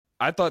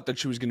I thought that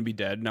she was going to be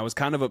dead, and I was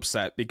kind of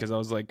upset because I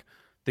was like,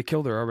 they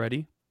killed her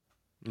already.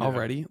 Yeah.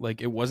 Already,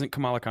 like, it wasn't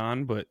Kamala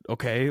Khan, but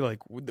okay, like,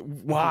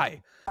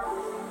 why?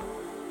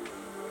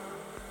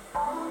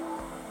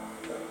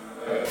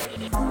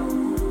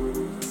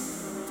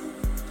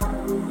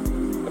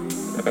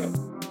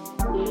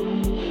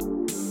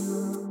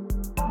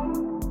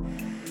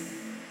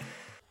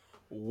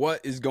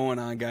 What is going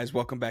on, guys?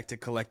 Welcome back to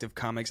Collective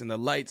Comics and the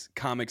Lights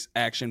Comics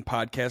Action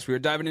Podcast. We are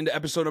diving into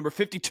episode number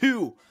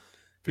 52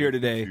 here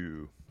today.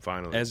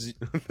 Finally. As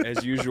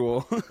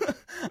usual,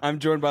 I'm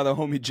joined by the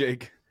homie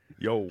Jake.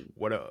 Yo,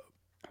 what up?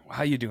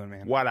 How you doing,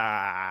 man? What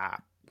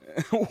up?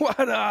 What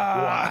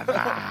up? What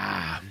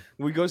up?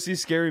 We go see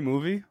Scary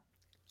Movie?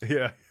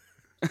 Yeah.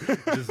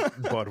 Just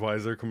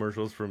Budweiser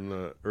commercials from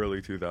the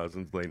early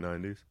 2000s, late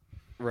 90s.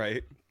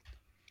 Right.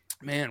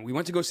 Man, we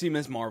went to go see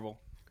Miss Marvel.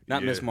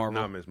 Not Yeah, Miss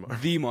Marvel. not Miss Marvel.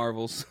 The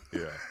Marvels.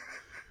 Yeah.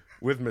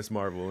 With Miss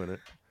Marvel in it.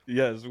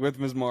 Yes, with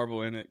Miss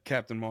Marvel in it.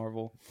 Captain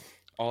Marvel.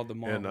 All the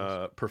Marvels.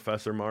 And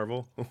Professor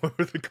Marvel. What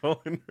were they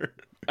calling her?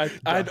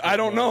 I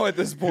don't know at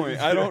this point.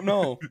 I don't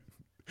know.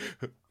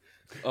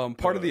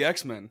 Part of the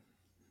X-Men.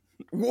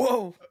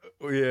 Whoa.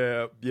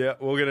 Yeah.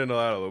 We'll get into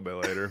that a little bit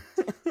later.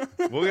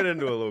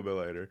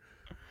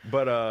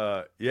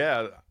 But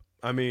yeah,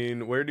 I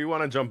mean, where do you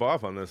want to jump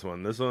off on this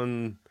one? This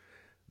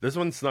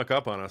one snuck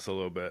up on us a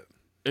little bit.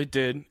 It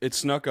did. It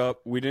snuck up.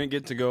 We didn't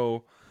get to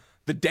go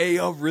the day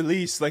of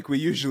release like we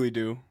usually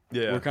do.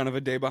 Yeah. We're kind of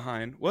a day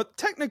behind. Well,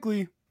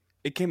 technically,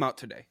 it came out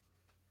today.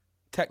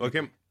 Technically.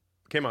 Well, it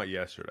came out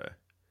yesterday.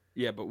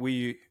 Yeah, but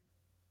we...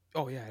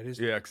 Oh, yeah, it is.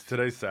 Yeah, 'cause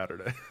today's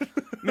Saturday.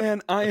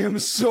 Man, I am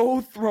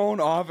so thrown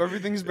off.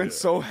 Everything's been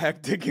so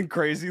hectic and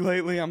crazy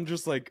lately. I'm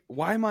just like,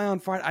 why am I on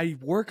Friday? I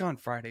work on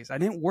Fridays. I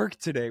didn't work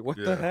today. What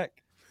the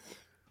heck?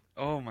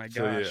 Oh, my gosh.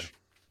 So, yeah.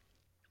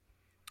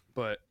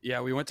 But,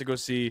 yeah, we went to go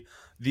see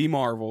The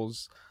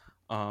Marvels.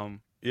 Yeah,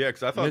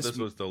 because I thought this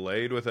was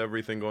delayed with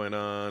everything going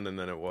on, and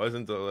then it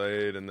wasn't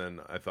delayed, and then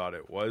I thought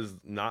it was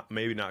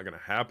maybe not going to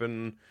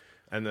happen,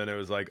 and then it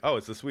was like, oh,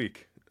 it's this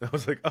week. I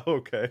was like, oh,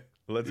 okay,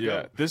 let's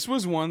go. This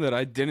was one that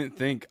I didn't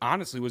think,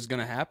 honestly, was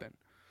going to happen.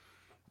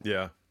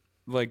 Yeah.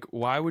 Like,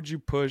 why would you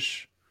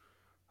push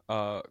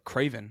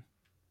Craven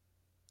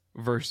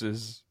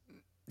versus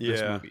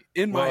this movie?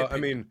 In my opinion. I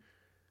mean,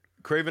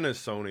 Craven is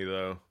Sony,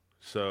 though,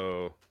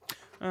 so...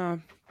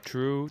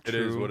 True. It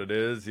is what it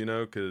is, you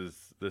know,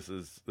 because this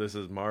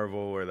is Marvel,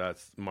 or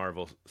that's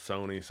Marvel,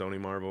 Sony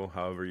Marvel,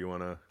 however you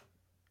want to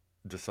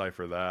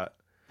decipher that.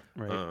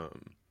 Right.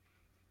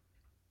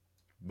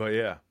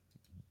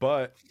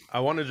 But I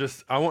want to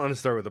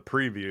start with the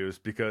previews,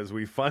 because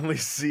we finally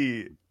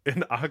see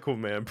an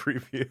Aquaman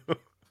preview.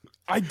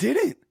 I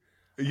didn't.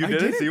 You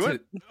didn't see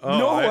it?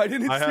 No, I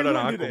didn't. I had see an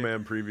one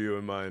Aquaman preview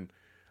in mind.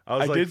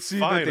 I did see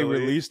that they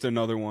released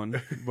another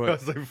one, but I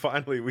was like,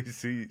 finally, we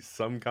see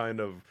some kind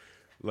of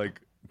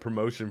like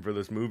promotion for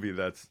this movie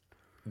that's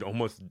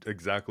almost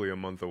exactly a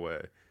month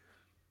away.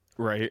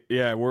 Right?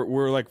 Yeah,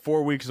 we're like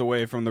 4 weeks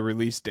away from the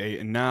release date,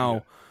 and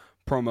now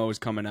promo is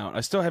coming out.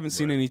 I still haven't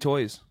seen any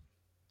toys.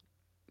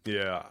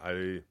 Yeah,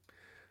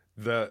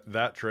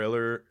 that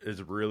trailer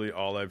is really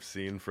all I've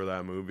seen for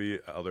that movie,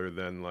 other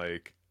than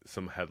like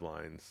some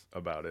headlines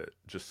about it,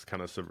 just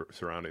kind of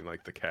surrounding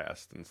like the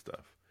cast and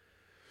stuff.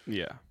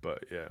 Yeah,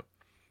 but yeah,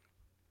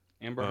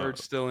 Amber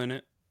Heard's still in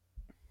it.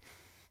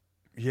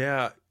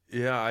 Yeah.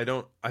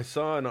 I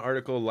saw an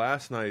article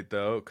last night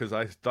though, because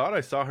I thought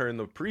I saw her in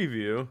the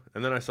preview,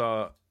 and then I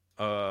saw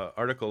an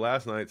article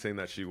last night saying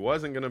that she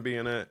wasn't going to be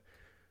in it,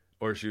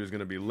 or she was going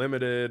to be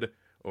limited,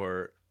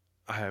 or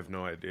I have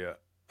no idea.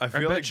 I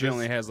feel like she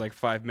only has like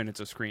 5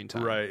 minutes of screen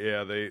time. Right?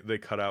 Yeah, they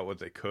cut out what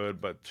they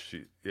could, but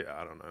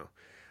I don't know.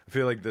 I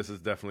feel like this is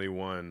definitely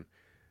one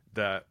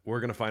that we're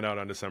going to find out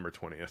on December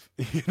 20th.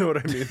 You know what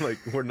I mean? Like,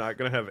 we're not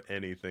going to have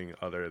anything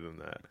other than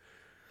that.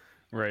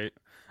 Right.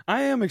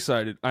 I am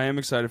excited. For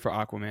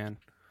Aquaman.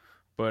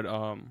 But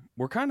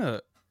we're kind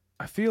of,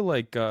 I feel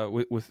like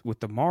with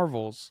the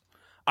Marvels,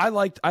 I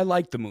liked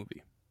the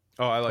movie.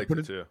 Oh, I liked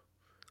it too.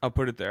 I'll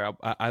put it there.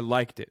 I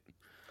liked it.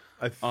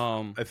 I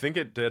think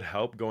it did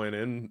help going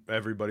in.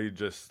 Everybody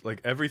just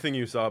like everything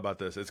you saw about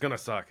this, it's going to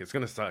suck. It's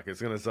going to suck.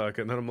 It's going to suck.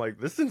 And then I'm like,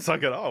 this didn't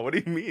suck at all. What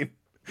do you mean?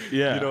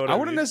 Yeah, you know I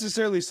wouldn't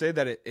necessarily say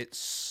that it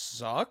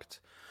sucked,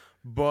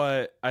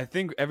 but I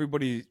think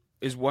everybody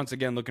is once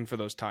again looking for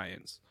those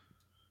tie-ins.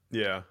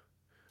 Yeah,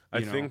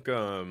 I think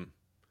I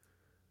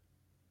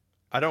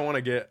don't want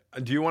to get.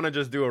 Do you want to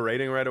just do a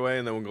rating right away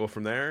and then we'll go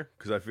from there?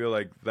 Because I feel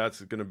like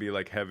that's going to be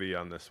like heavy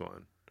on this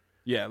one.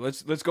 Yeah,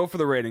 let's go for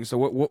the rating. So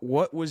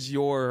what was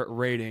your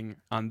rating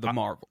on the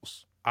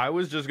Marvels? I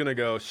was just gonna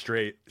go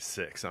straight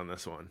 6 on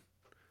this one.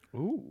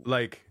 Ooh,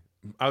 like.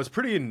 I was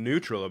pretty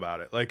neutral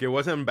about it. Like, it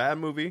wasn't a bad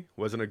movie,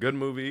 wasn't a good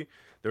movie.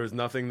 There was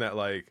nothing that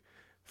like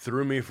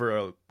threw me for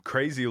a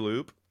crazy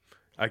loop.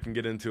 I can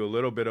get into a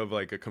little bit of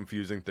like a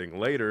confusing thing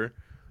later,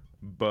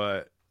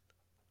 but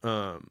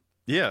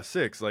yeah,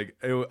 6. Like,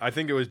 I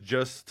think it was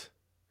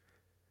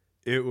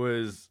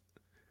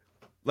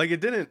like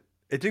it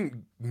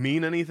didn't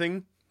mean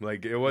anything.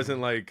 Like, it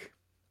wasn't like,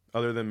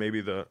 other than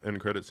maybe the end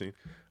credit scene,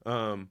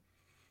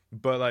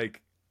 But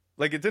like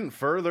it didn't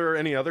further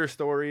any other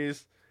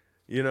stories,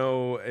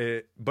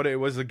 but it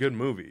was a good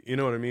movie. You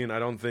know what I mean? I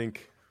don't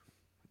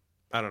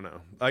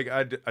know. Like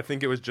I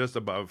think it was just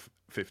above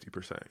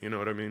 50%. You know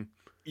what I mean?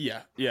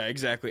 Yeah,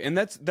 exactly. And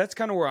that's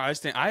kind of where I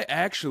stand. I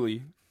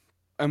actually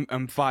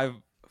I'm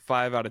 5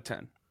 out of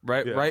 10.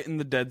 Right, Yeah. right in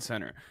the dead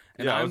center.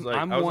 And Yeah, I'm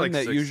I was one like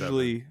that 6,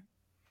 usually 7.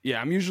 yeah,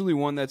 I'm usually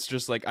one that's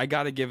just like I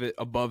got to give it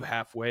above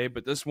halfway,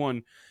 but this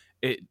one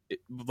it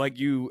like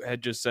you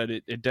had just said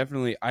it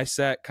definitely I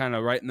sat kind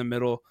of right in the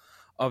middle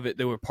of it.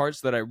 There were parts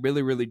that I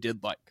really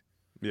did like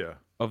Yeah.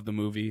 of the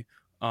movie.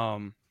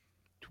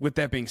 With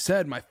that being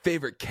said, my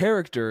favorite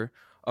character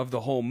of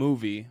the whole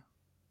movie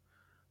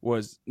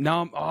was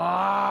now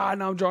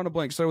I'm drawing a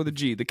blank. Start with a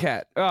G. The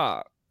cat.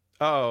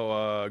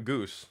 Oh,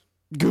 Goose.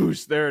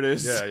 Goose. There it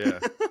is. Yeah, yeah.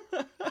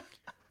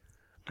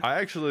 I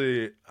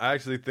actually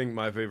think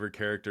my favorite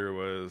character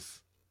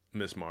was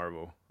Miss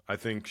Marvel. I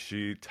think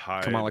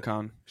Kamala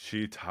Khan.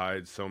 she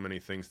tied so many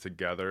things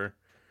together.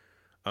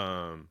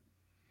 Um,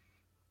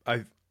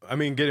 I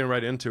mean, getting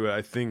right into it,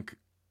 I think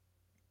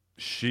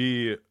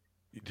she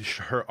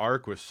her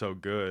arc was so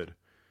good,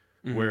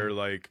 where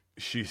like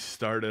she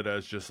started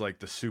as just like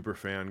the super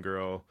fan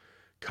girl,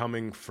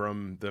 coming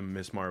from the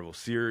Miss Marvel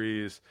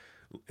series,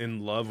 in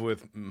love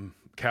with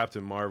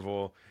Captain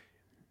Marvel.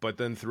 But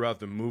then throughout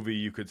the movie,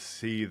 you could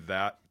see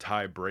that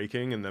tie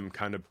breaking and them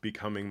kind of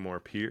becoming more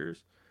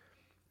peers.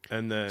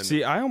 And then,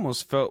 See, I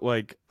almost felt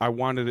like I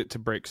wanted it to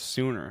break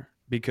sooner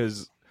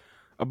because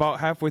about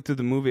halfway through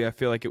the movie, I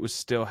feel like it was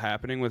still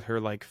happening with her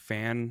like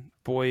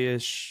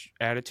fanboyish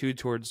attitude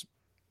towards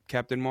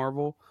Captain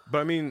Marvel.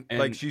 but I mean,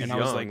 like she's I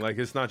was young, like, like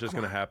it's not just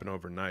going to happen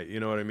overnight. You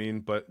know what I mean?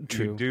 But you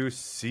true. do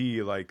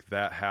see like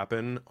that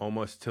happen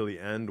almost till the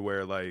end,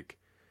 where like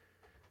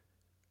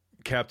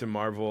Captain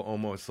Marvel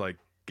almost like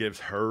gives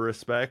her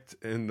respect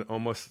in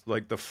almost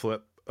like the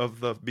flip of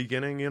the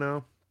beginning,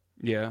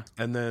 Yeah.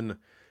 And then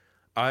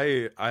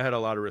I had a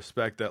lot of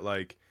respect that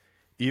like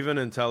even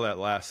until that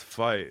last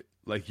fight,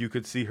 like you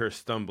could see her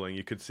stumbling,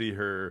 you could see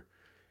her,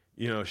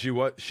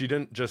 she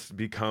didn't just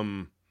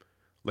become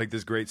like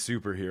this great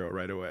superhero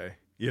right away.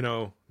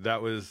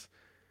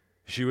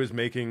 She was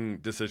making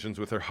decisions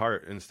with her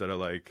heart instead of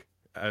like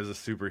as a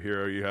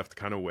superhero you have to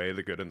kind of weigh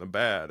the good and the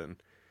bad,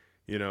 and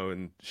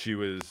she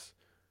was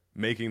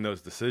making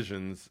those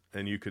decisions,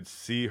 and you could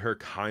see her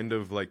kind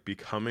of like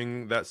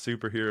becoming that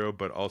superhero,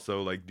 but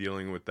also like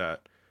dealing with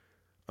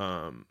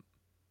um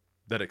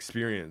that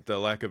experience, the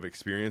lack of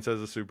experience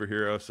as a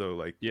superhero. So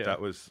like Yeah.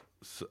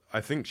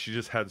 I think she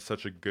just had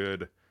such a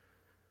good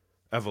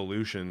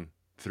evolution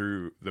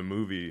through the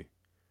movie.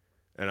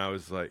 And I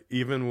was like,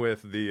 even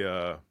with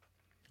the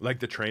like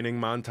the training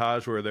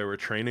montage where they were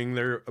training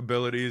their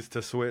abilities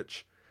to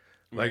switch,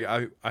 like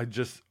I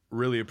just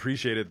really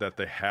appreciated that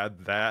they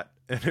had that,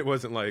 and it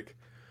wasn't like,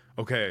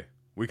 okay,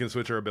 we can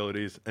switch our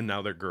abilities and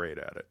now they're great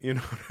at it. You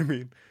know what I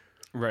mean?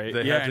 Right.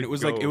 They Yeah, had and to it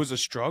was go, like it was a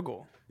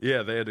struggle.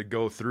 yeah, they had to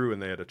go through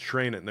and they had to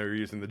train it, and they were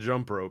using the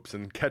jump ropes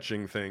and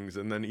catching things.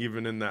 And then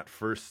even in that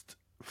first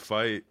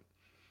fight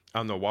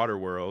on the water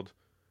world,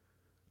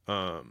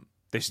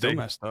 They still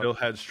messed up. still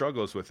had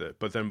struggles with it.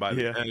 But then by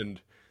the Yeah.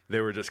 end, they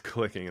were just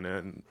clicking in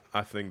it, and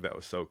I think that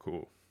was so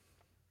cool.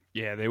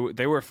 Yeah,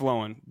 they were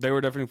flowing. They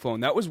were definitely flowing.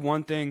 That was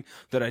one thing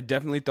that I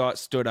definitely thought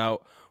stood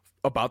out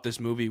about this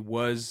movie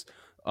was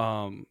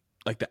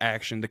like the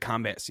action, the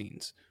combat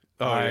scenes.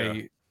 Oh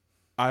yeah,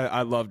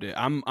 I loved it.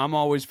 I'm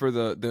always for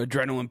the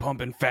adrenaline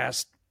pumping,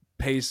 fast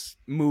paced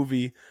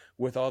movie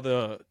with all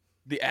the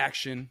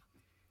action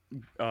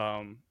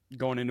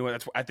going into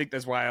it. I think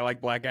that's why I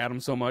like Black Adam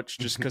so much,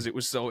 just because it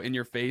was so in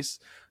your face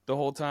the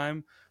whole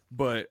time.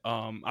 But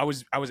I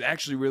was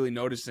actually really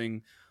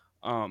noticing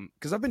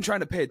because I've been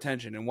trying to pay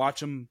attention and watch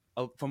them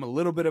from a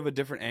little bit of a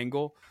different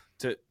angle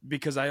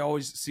because I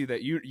always see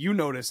that you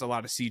notice a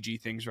lot of CG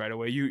things right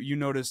away. You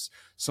notice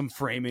some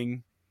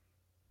framing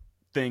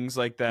things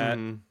like that,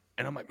 and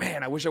I'm like,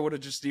 man, I wish I would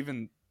have just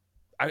even.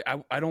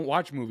 I don't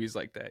watch movies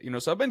like that,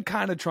 So I've been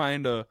kind of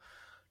trying to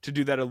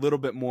do that a little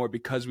bit more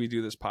because we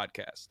do this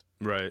podcast.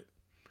 right.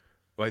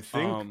 Well, I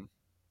think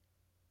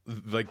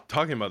like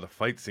talking about the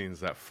fight scenes,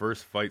 that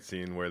first fight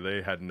scene where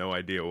they had no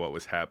idea what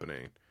was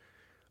happening,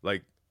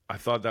 like I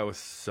thought that was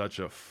such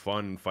a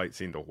fun fight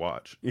scene to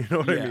watch. You know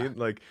what I mean?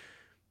 Like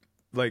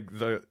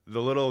the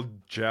little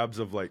jabs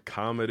of like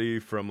comedy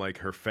from like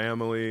her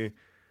family,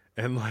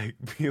 and like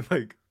being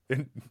like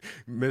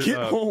Get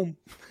home.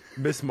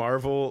 Miss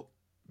Marvel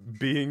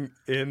being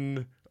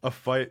in a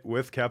fight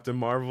with Captain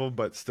Marvel,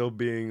 but still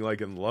being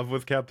like in love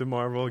with Captain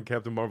Marvel, and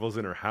Captain Marvel's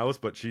in her house,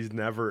 but she's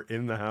never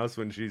in the house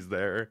when she's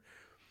there.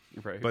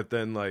 Right. But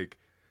then like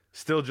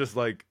still just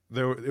like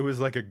it was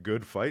like a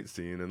good fight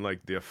scene, and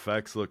like the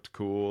effects looked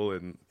cool,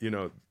 and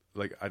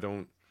like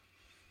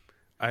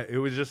it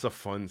was just a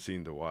fun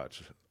scene to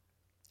watch.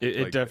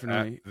 It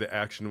definitely the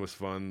action was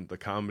fun, the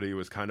comedy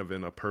was kind of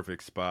in a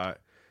perfect spot,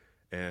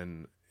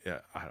 and yeah,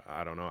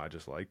 I don't know, I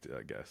just liked it,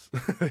 I guess.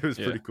 It was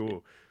pretty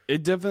cool.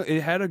 It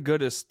had a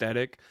good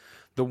aesthetic.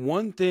 The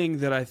one thing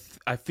that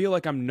I feel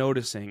like I'm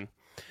noticing,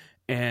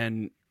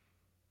 and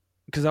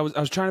because I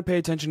was trying to pay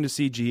attention to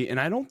CG, and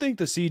I don't think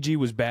the CG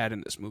was bad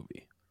in this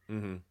movie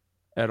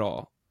at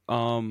all.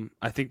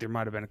 I think there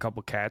might have been a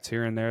couple cats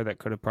here and there that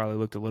could have probably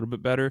looked a little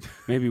bit better.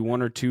 Maybe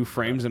one or two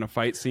frames in a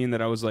fight scene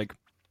that I was like,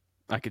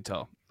 I could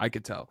tell.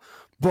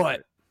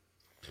 But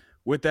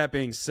with that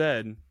being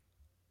said,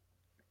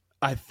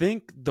 I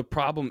think the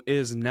problem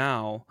is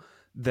now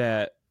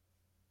that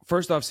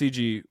first off,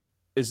 CG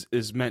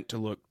is meant to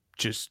look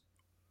just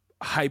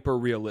hyper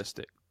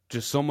realistic,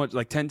 just so much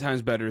like 10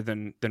 times better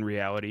than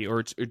reality,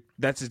 or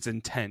that's its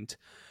intent.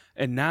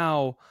 And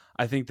now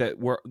I think that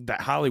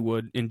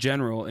Hollywood in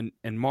general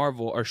and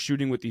Marvel are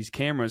shooting with these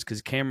cameras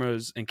because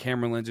cameras and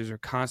camera lenses are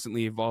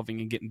constantly evolving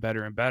and getting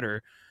better and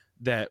better,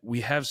 that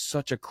we have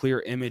such a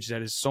clear image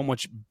that is so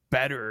much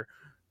better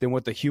than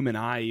what the human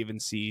eye even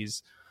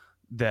sees,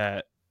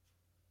 that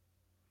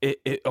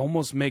it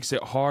almost makes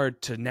it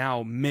hard to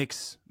now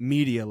mix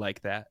media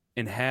like that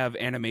and have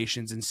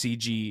animations and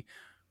CG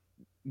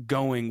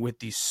going with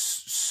these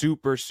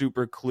super,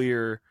 super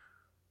clear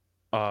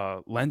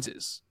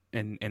lenses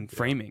and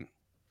framing.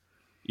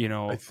 You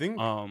know, I think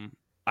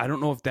I don't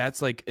know if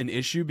that's like an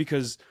issue,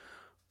 because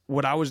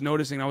what I was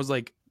noticing, I was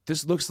like,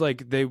 this looks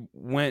like they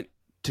went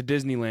to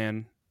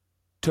Disneyland,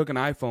 took an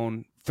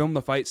iPhone, filmed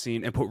the fight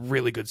scene, and put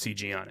really good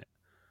CG on it.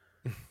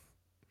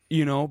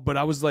 You know, but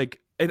I was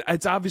like,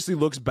 it obviously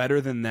looks better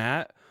than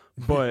that,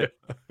 but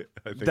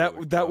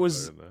that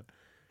was,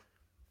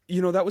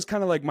 you know, that was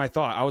kind of like my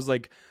thought. I was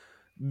like,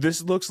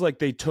 this looks like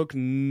they took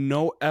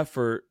no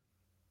effort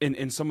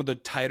in some of the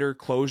tighter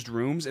closed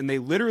rooms, and they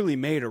literally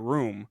made a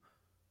room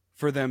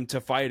for them to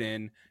fight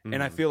in.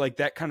 And I feel like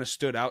that kind of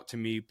stood out to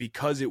me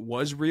because it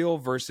was real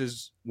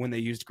versus when they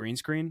used green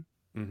screen.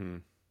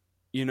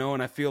 You know,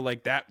 and I feel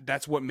like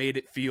that's what made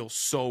it feel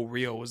so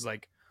real, was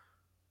like,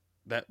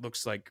 that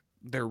looks like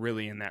they're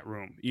really in that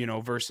room, you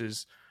know,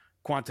 versus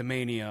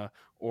Quantumania,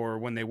 or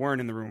when they weren't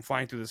in the room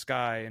flying through the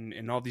sky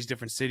and all these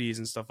different cities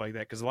and stuff like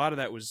that. Because a lot of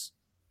that was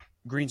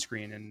green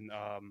screen and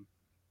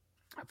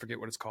I forget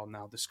what it's called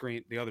now.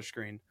 The other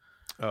screen.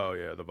 Oh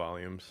yeah, the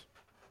volumes.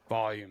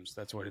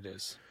 That's what it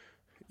is.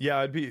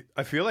 Yeah,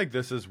 I feel like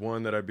this is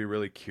one that I'd be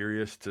really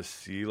curious to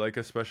see, like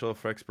a special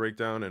effects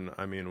breakdown, and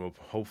I mean, we'll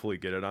hopefully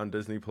get it on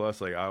Disney Plus.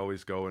 Like, I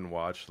always go and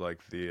watch like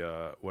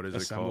the what is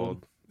Assembled.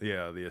 it called?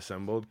 Yeah, the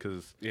Assembled,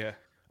 because Yeah,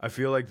 I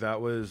feel like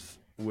that was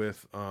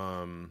with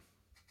now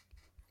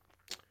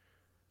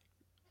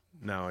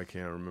I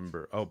can't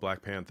remember. Oh,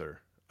 Black Panther,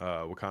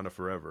 Wakanda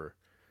Forever.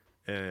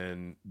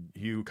 And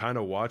you kind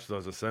of watch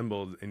those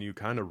assembled and you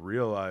kind of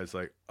realize,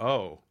 like,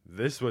 oh,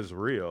 this was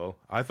real.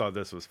 I thought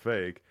this was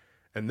fake,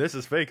 and this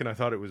is fake, and I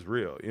thought it was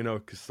real, you know,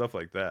 'cause stuff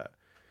like that.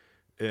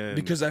 And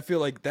because I feel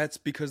like that's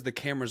because the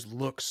cameras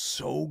look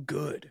so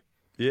good.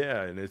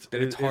 yeah, and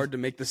It's hard to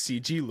make the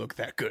CG look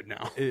that good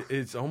now.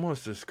 It's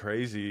almost just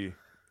crazy.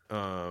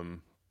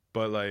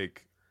 But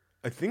like,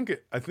 I think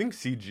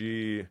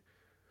CG,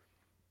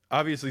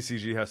 obviously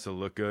CG has to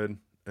look good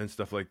and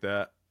stuff like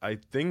that. I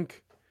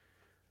think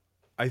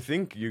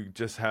you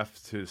just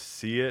have to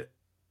see it,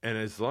 and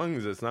as long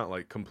as it's not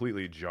like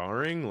completely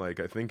jarring, like,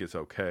 I think it's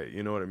okay.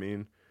 You know what I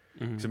mean?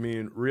 'Cause, I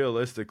mean,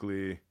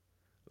 realistically,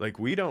 like,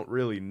 we don't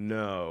really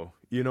know,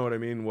 you know what I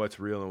mean, what's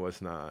real and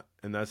what's not,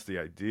 and that's the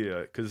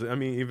idea. Because I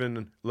mean,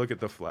 even look at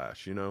the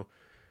Flash. You know,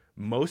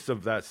 most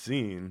of that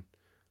scene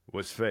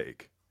was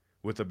fake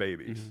with the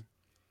babies,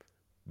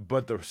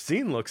 but the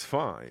scene looks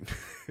fine.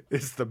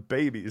 It's the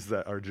babies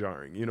that are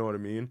jarring. You know what I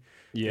mean?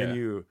 Yeah.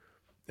 And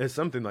it's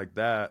something like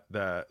that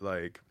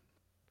like,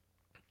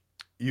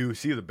 you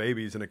see the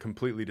babies and it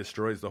completely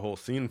destroys the whole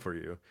scene for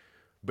you,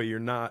 but you're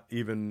not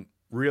even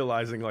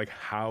realizing like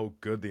how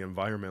good the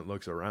environment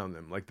looks around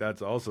them. Like,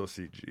 that's also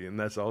CG, and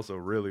that's also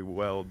really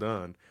well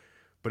done,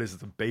 but it's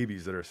the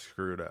babies that are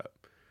screwed up.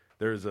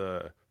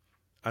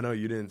 I know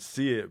you didn't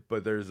see it,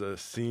 but there's a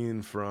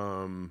scene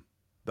from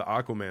the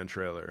Aquaman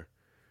trailer,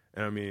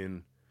 and I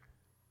mean,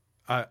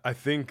 I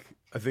think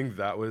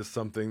that was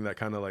something that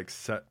kind of like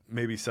set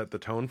the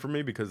tone for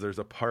me, because there's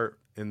a part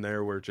in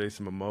there where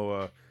Jason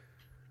Momoa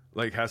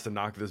like has to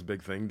knock this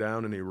big thing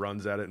down, and he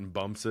runs at it and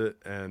bumps it,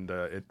 and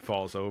it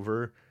falls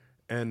over,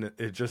 and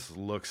it just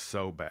looks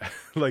so bad.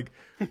 Like,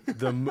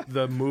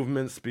 the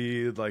movement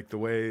speed, like the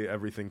way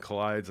everything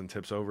collides and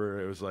tips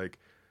over, it was like,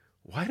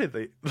 why did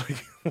they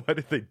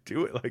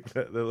do it like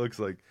that? That looks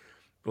like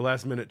the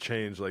last minute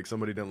change, like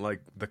somebody didn't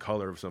like the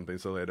color of something,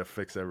 so they had to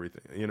fix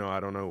everything. You know,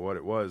 I don't know what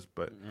it was,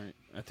 but Right.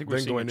 I think we're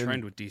seeing a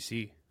trend with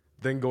DC.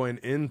 Then going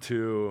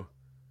into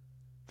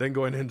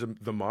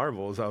the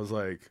Marvels, I was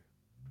like,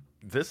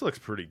 this looks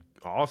pretty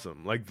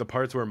awesome. Like, the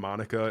parts where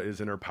Monica is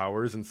in her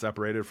powers and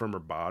separated from her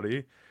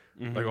body,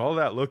 like, all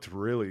that looked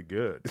really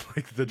good.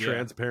 Like, the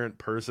transparent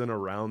person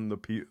around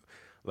the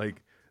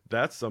like,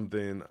 that's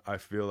something I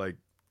feel like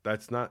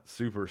that's not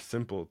super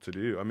simple to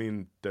do. I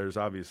mean, there's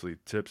obviously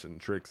tips and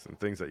tricks and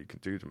things that you can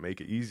do to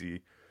make it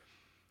easy,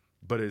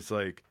 but it's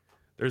like,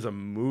 there's a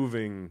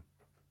moving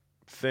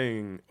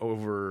thing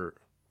over,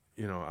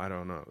 you know, I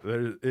don't know.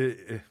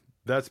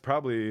 That's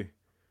probably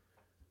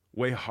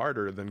way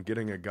harder than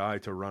getting a guy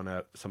to run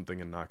at something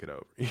and knock it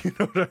over. You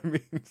know what I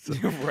mean? So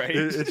Right.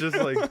 it's just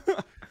like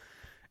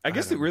I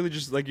guess it don't know. really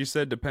just, like you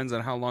said, depends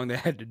on how long they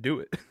had to do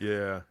it.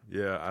 Yeah,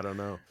 yeah, I don't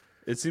know.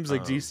 It seems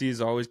like DC is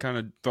always kind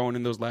of throwing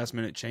in those last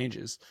minute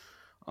changes.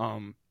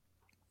 Um,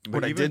 But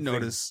what I did even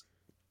notice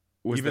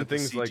was even that the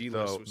things like CG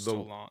list was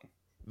so long.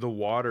 the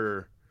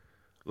water,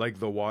 like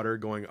the water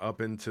going up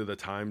into the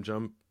time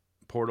jump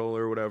portal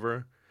or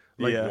whatever.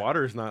 Like Yeah.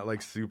 water's not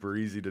like super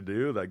easy to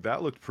do. Like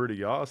that looked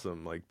pretty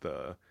awesome. Like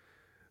the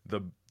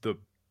the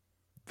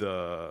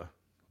the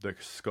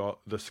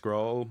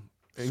scroll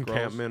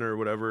encampment or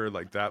whatever,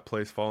 like that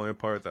place falling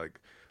apart, like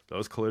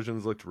those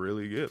collisions looked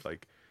really good.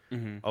 Like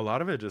Hmm. a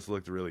lot of it just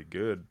looked really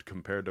good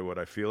compared to what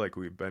I feel like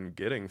we've been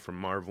getting from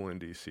Marvel and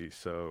DC.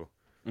 So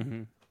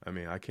Hmm. I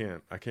mean, I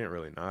can't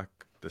really knock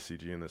the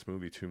CG in this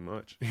movie too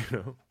much, you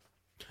know?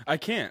 I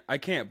can't,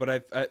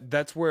 but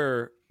that's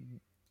where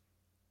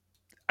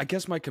I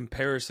guess my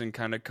comparison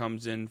kind of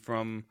comes in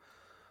from.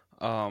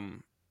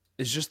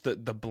 It's just the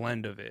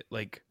blend of it.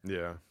 Like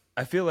Yeah.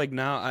 I feel like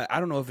now I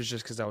don't know if it's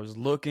just because I was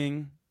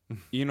looking,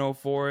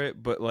 for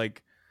it, but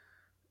like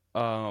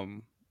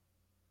um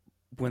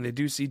when they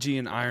do CG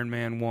in Iron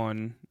Man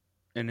 1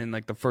 and in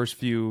like the first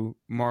few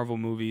Marvel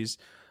movies,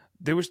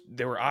 they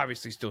were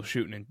obviously still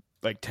shooting in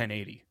like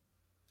 1080.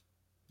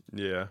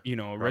 Yeah.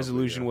 Probably,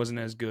 Resolution yeah. wasn't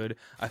as good.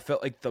 I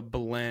felt like the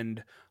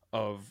blend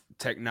of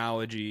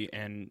technology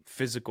and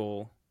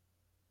physical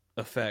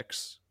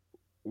effects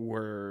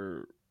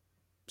were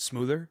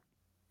smoother.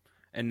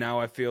 And now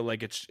I feel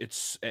like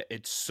it's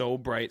so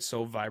bright,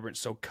 so vibrant,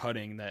 so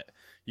cutting that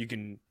you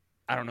can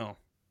I don't know.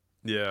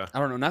 Yeah. I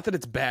don't know. Not that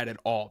it's bad at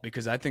all,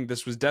 because I think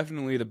this was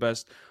definitely the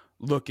best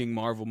looking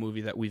Marvel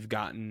movie that we've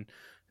gotten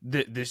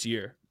this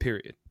year.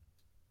 Period. I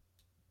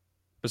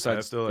have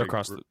Besides to like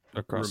across the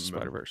remember.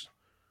 Spider Verse.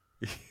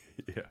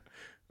 Yeah.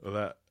 Well,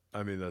 that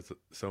I mean that's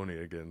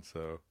Sony again,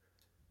 so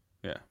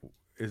Yeah,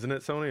 isn't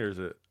it Sony or is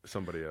it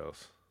somebody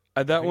else?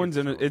 I that think one's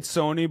it's Sony. it's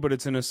Sony, but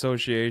it's in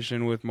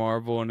association with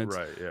Marvel, and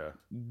Right, yeah.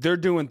 they're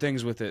doing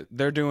things with it.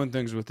 They're doing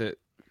things with it.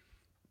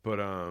 But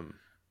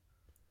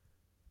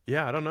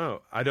yeah, I don't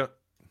know.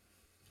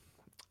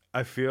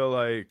 I feel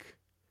like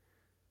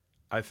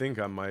I think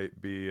I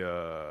might be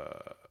I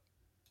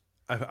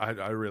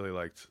really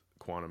liked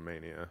Quantum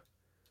Mania.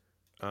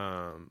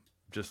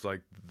 Just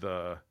like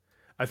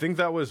I think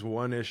that was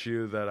one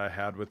issue that I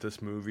had with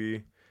this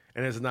movie,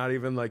 and it's not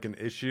even like an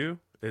issue.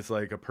 It's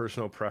like a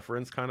personal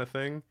preference kind of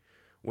thing.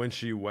 When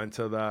she went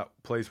to that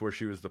place where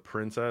she was the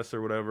princess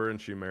or whatever, and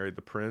she married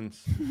the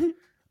prince,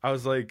 I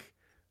was like,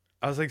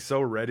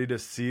 so ready to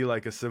see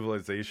like a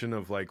civilization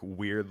of like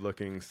weird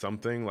looking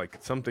something, like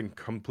something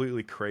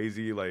completely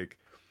crazy, like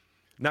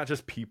not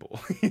just people.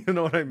 You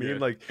know what I mean? Yeah,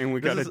 Like and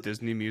we this got a is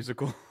Disney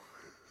musical.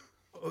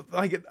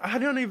 like I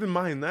don't even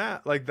mind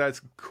that. Like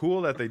that's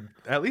cool that they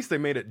at least they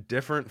made it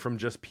different from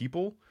just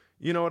people.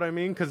 You know what I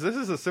mean? Because this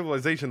is a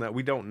civilization that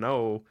we don't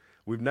know,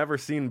 we've never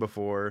seen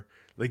before.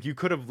 Like you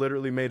could have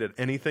literally made it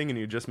anything, and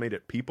you just made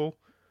it people.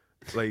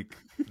 Like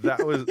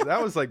that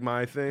was like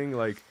my thing.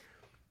 Like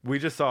we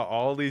just saw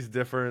all these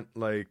different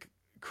like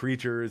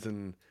creatures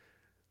and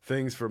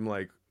things from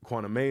like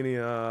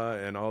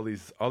Quantumania and all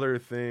these other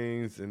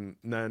things, and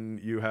then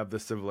you have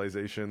this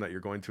civilization that you're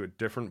going to a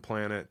different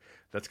planet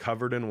that's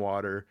covered in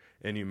water,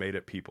 and you made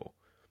it people.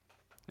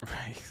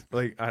 Right.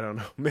 Like I don't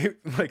know, maybe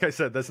like I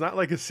said, that's not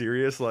like a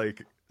serious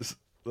like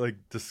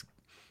just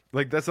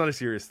like that's not a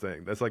serious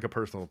thing. That's like a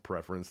personal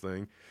preference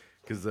thing,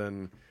 because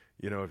then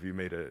if you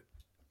made it,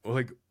 well,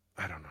 like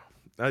I don't know.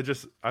 I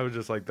was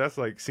just like that's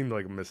like seemed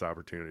like a missed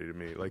opportunity to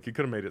me. Like you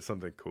could have made it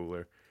something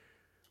cooler,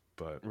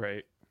 but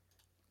Right.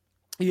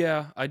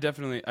 Yeah, I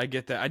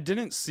get that. I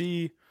didn't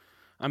see.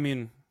 I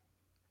mean,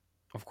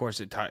 of course,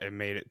 it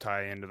made it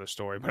tie into the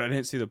story, but I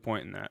didn't see the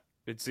point in that.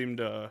 It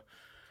seemed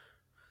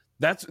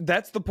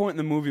that's the point in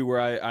the movie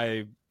where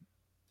I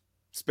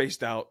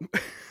spaced out.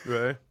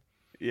 right.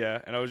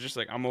 Yeah, and I was just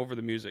like, I'm over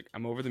the music.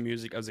 I'm over the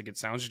music. I was like, it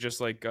sounds just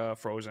like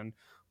Frozen.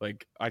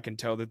 Like I can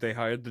tell that they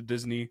hired the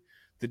Disney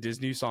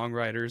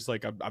songwriters.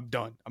 Like I'm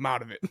done. I'm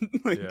out of it.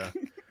 Like, Yeah.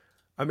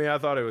 I mean, I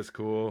thought it was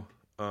cool.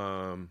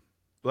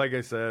 Like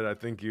I said, I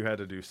think you had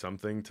to do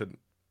something to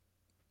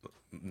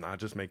not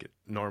just make it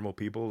normal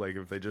people. Like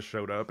if they just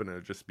showed up and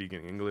they're just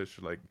speaking English,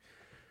 like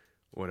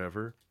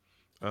whatever.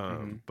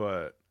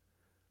 But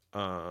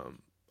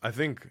I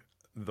think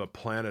the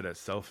planet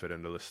itself fit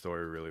into the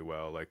story really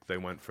well. Like they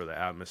went for the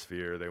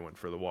atmosphere, they went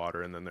for the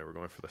water, and then they were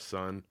going for the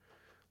sun.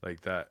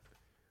 Like that,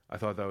 I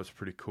thought that was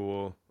pretty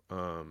cool.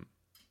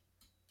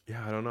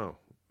 Yeah, I don't know.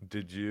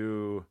 Did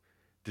you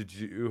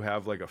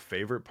have like a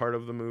favorite part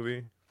of the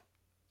movie?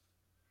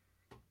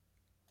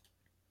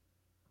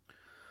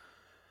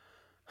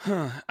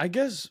 I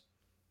guess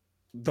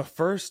the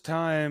first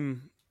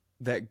time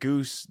that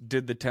Goose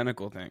did the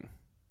tentacle thing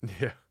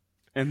Yeah.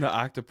 and the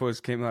octopus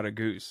came out of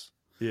Goose.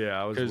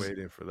 Yeah, I was 'Cause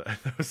waiting for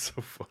that. That was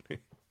so funny.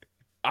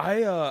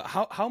 I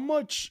how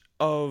much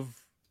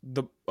of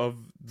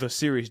the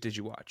series did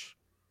you watch?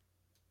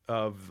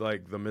 Of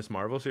like the Miss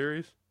Marvel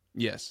series?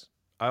 Yes.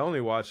 I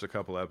only watched a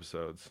couple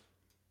episodes.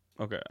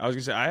 Okay. I was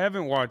gonna say I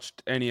haven't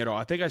watched any at all.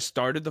 I think I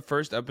started the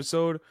first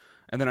episode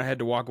and then I had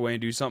to walk away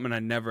and do something and I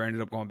never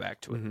ended up going back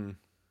to it. Mm-hmm.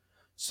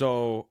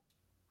 So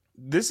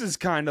this is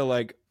kind of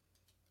like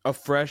a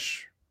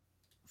fresh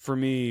for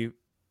me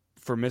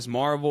for Miss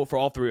Marvel for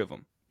all three of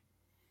them.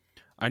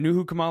 I knew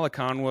who Kamala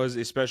Khan was,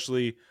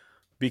 especially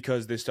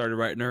because they started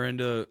writing her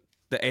into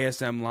the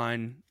ASM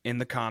line in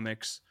the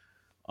comics.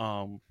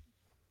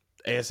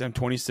 ASM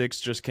 26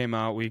 just came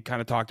out. We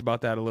kind of talked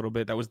about that a little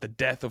bit. That was the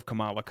death of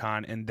Kamala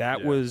Khan. And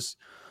that was,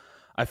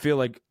 I feel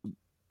like,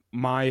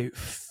 my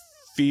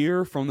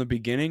fear from the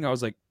beginning. I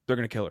was like, they're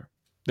going to kill her.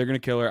 They're going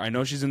to kill her. I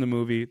know she's in the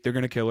movie. They're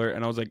going to kill her.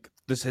 And I was like,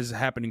 this is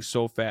happening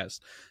so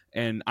fast.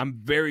 And I'm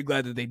very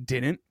glad that they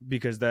didn't,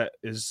 because that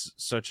is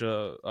such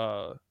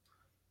a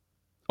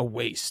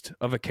waste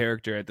of a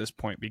character at this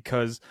point,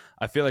 because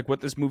I feel like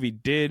what this movie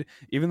did,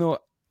 even though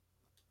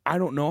I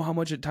don't know how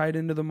much it tied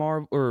into the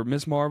Marvel or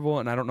Miss Marvel,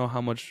 and I don't know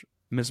how much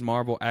Miss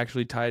Marvel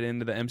actually tied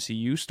into the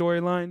MCU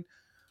storyline,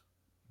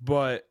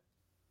 but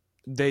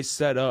they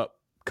set up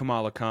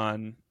Kamala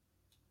Khan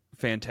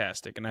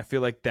fantastic, and I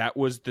feel like that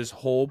was this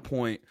whole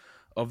point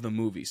of the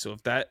movie. So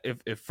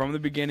if from the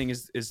beginning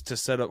is to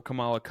set up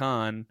Kamala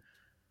Khan,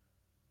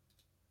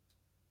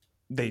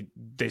 they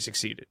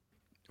succeeded.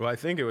 Well, I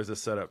think it was to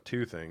set up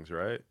two things,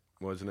 right?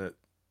 Wasn't it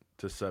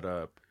to set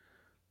up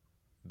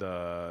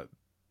the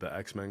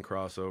X-Men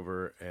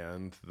crossover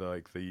and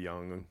the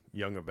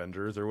young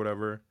Avengers or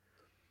whatever?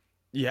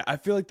 Yeah, I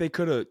feel like they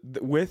could have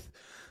with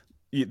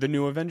the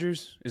new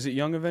Avengers. Is it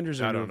Young Avengers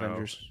or New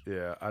Avengers?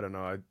 Yeah, I don't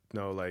know. I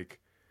know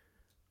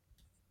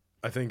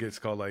I think it's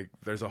called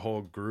there's a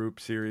whole group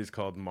series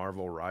called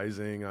Marvel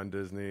Rising on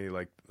Disney.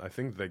 I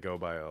think they go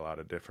by a lot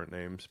of different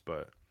names,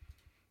 but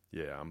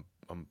yeah,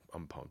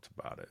 I'm pumped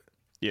about it.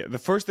 Yeah, the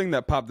first thing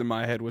that popped in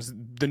my head was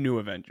the new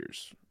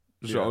Avengers.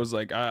 So Yeah. I was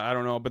like, I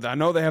don't know, but I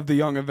know they have the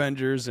Young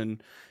Avengers,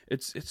 and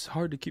it's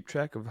hard to keep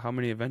track of how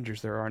many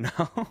Avengers there are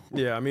now.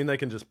 Yeah, I mean they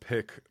can just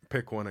pick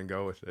one and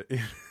go with it,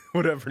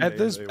 whatever. At name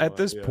this they at want,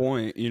 this yeah.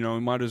 point,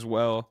 might as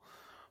well.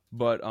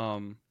 But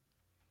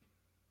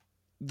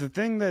the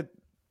thing that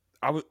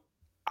I was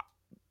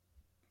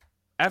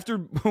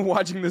after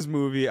watching this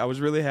movie, I was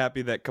really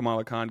happy that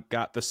Kamala Khan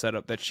got the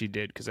setup that she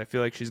did, because I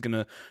feel like she's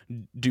gonna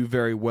do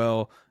very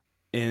well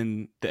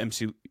in the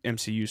MCU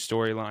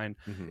storyline.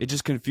 Mhm. It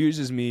just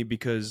confuses me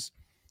because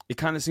it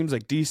kind of seems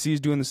like DC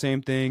is doing the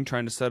same thing,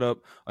 trying to set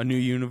up a new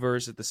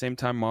universe at the same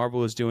time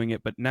Marvel is doing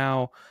it, but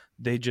now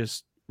they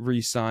just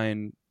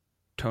re-sign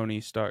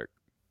Tony Stark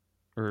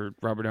or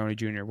Robert Downey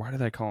Jr. Why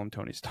did I call him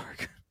Tony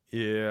Stark?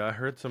 Yeah, I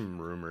heard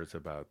some rumors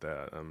about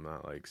that. I'm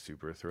not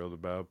super thrilled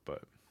about,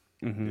 but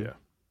yeah.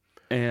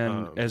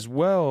 And as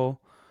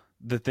well,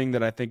 the thing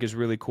that I think is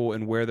really cool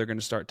and where they're going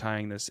to start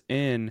tying this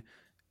in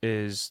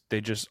is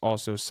they just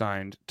also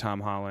signed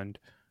Tom Holland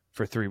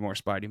for 3 more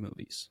Spidey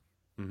movies.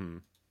 Mm-hmm.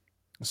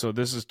 So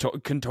this is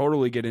can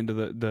totally get into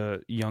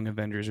the Young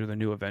Avengers or the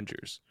New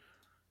Avengers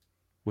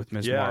with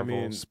Ms.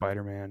 Marvel,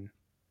 Spider-Man.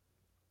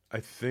 I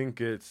think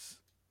it'd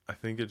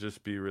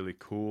just be really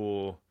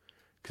cool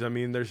because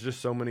there's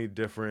just so many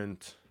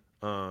different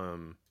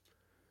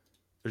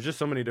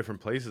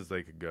places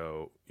they could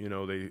go.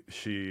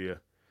 She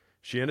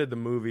ended the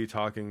movie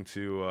talking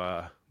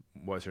to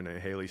what's her name,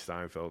 Haley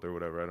Steinfeld or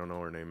whatever. I don't know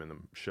her name in the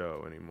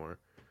show anymore.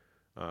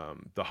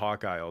 The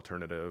Hawkeye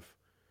alternative.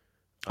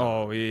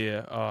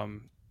 Yeah.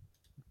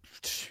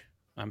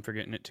 I'm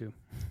forgetting it too.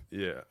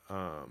 Yeah.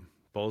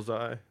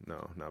 Bullseye?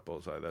 No, not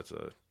Bullseye. That's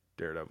a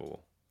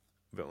Daredevil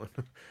villain.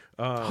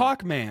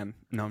 Hawkman.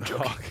 No, I'm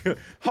joking.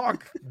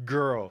 Hawk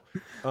Girl.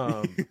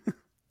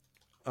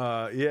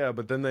 Yeah,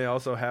 but then they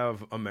also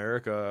have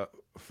America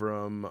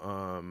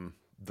from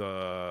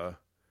the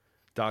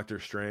Doctor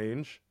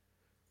Strange.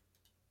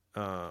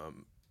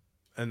 And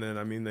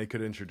then they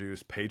could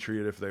introduce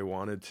Patriot if they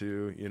wanted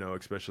to,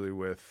 especially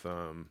with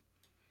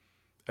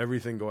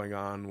everything going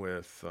on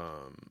with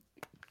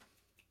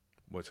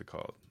what's it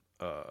called?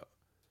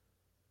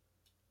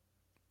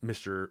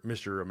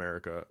 Mr.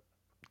 America.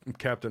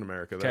 Captain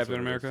America. That's Captain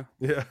America?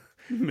 Yeah.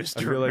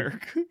 Mr.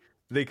 America.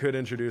 They could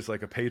introduce a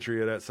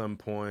Patriot at some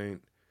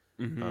point.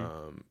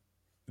 Mm-hmm.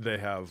 They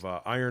have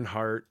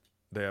Ironheart.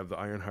 They have the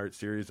Ironheart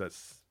series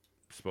that's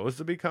supposed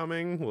to be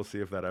coming. We'll see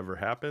if that ever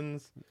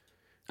happens.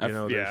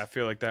 I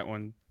feel like that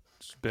one's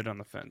a bit on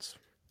the fence.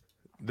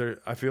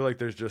 I feel like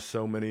there's just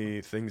so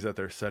many things that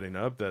they're setting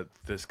up that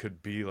this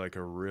could be a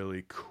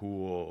really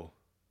cool,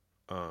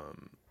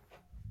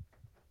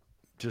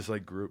 just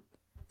group,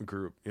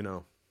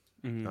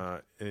 Mm-hmm.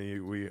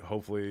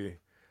 And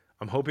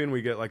I'm hoping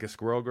we get a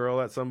Squirrel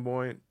Girl at some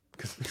point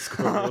because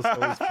Squirrel Girl's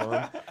always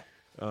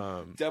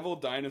fun. Devil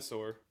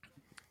Dinosaur.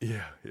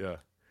 Yeah.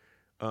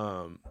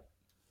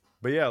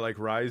 But yeah,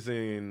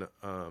 Rising,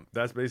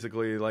 that's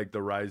basically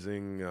the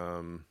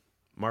Rising,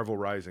 Marvel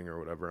Rising or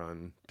whatever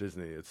on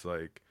Disney. It's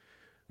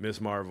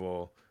Miss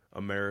Marvel,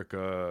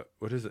 America.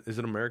 What is it? Is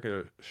it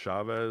America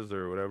Chavez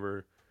or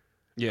whatever?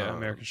 Yeah,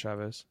 America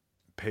Chavez.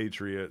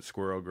 Patriot,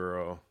 Squirrel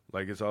Girl.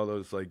 It's all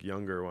those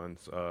younger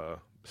ones.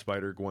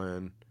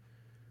 Spider-Gwen.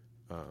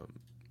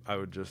 I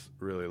would just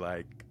really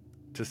like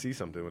to see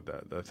something with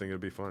that. I think it'd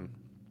be fun.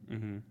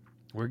 Mm-hmm.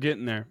 We're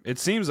getting there. It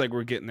seems like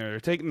we're getting there. They're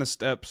taking the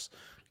steps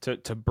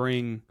to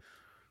bring.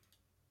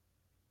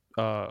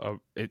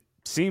 It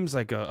seems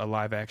like a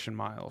live action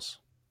Miles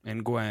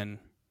and Gwen.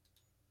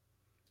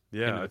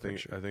 Yeah, I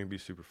think it'd be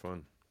super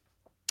fun.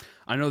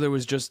 I know there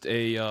was just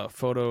a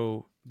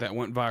photo that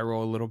went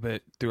viral a little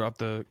bit throughout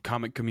the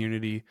comic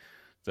community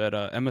that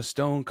Emma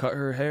Stone cut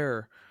her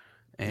hair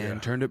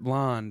and turned it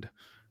blonde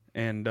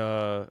and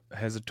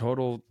has a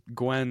total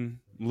Gwen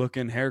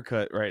looking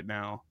haircut right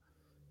now,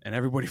 and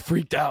everybody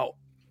freaked out.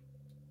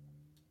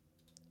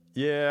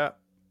 Yeah,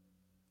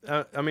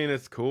 I mean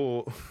it's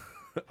cool.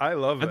 I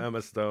love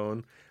Emma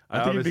Stone.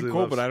 I think it'd be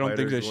cool, but I don't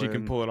think that Spider-Gwen. she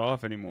can pull it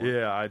off anymore.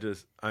 Yeah, I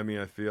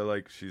feel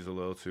like she's a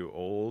little too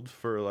old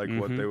for like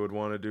what they would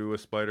want to do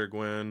with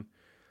Spider-Gwen.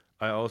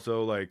 I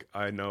also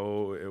I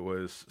know it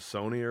was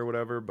Sony or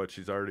whatever, but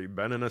she's already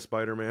been in a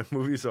Spider-Man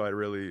movie, so I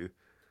really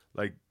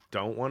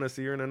don't want to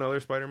see her in another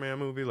Spider-Man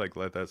movie. Like,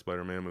 let that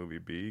Spider-Man movie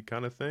be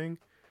kind of thing.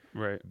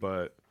 Right.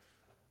 But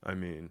I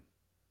mean,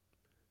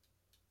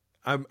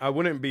 I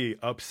wouldn't be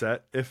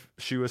upset if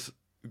she was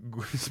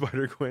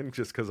Spider-Gwen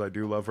just because I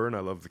do love her and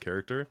I love the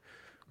character.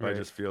 Right. I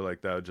just feel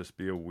like that would just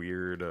be a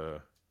weird.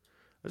 I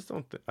just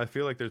don't. I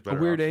feel like there's better. A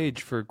weird options.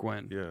 age for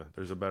Gwen. Yeah,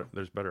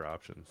 there's better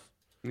options.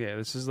 Yeah,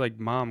 this is like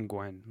Mom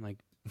Gwen. Like,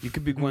 you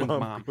could be Gwen's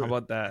mom. How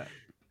about that?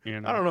 You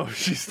know? I don't know if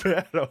she's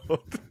that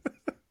old.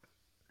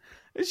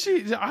 Is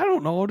she? I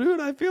don't know, dude.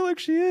 I feel like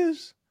she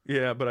is.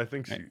 Yeah, but I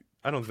think she.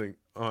 I don't think.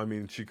 Oh, I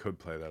mean, she could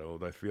play that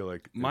old. I feel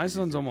like my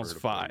son's almost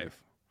 5.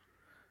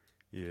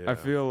 Yeah, I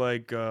feel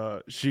like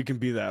she can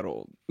be that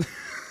old.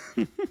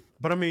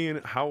 But I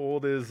mean, how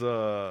old is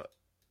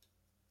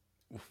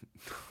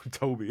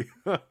Toby?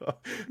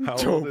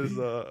 Old is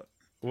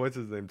what's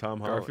his name? Tom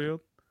Holland.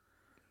 Garfield.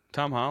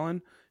 Tom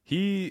Holland.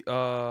 He's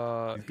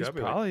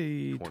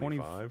probably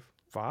 25,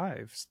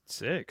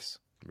 6.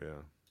 Yeah,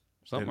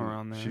 something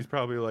around there. She's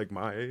probably like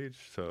my age,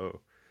 so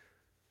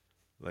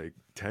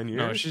 10 years.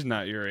 No, she's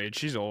not your age.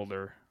 She's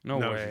older. No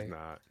way. She's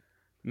not.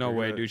 No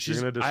way, dude.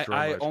 She's.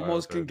 I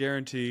almost can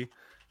guarantee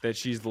that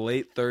she's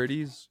late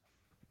 30s,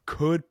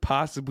 could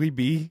possibly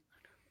be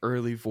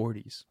early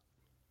 40s.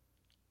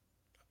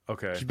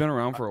 Okay. She's been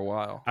around for a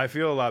while. I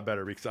feel a lot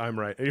better because I'm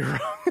right. You're wrong.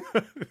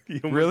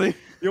 Really?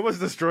 You almost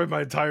destroyed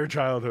my entire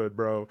childhood,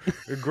 bro.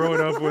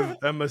 Growing up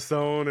with Emma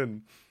Stone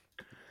and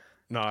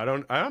no,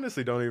 I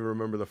honestly don't even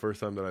remember the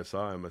first time that I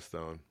saw Emma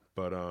Stone.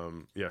 But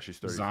yeah, she's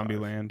 35.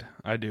 Zombieland.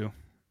 I do.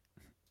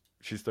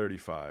 She's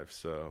 35,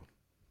 so.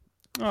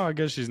 Oh, I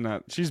guess she's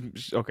not. She's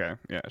okay.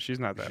 Yeah, she's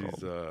not that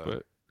old.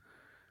 But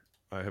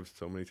I have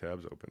so many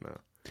tabs open now.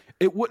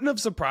 It wouldn't have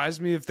surprised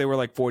me if they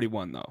were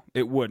 41 though.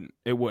 It wouldn't.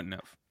 It wouldn't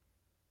have.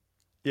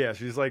 Yeah,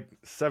 she's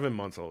 7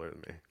 months older than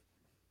me.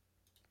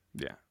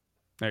 Yeah.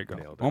 There you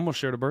go. Almost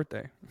shared a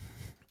birthday.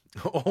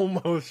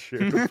 Almost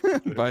shared a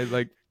birthday.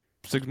 By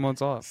 6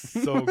 months off.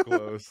 So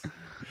close.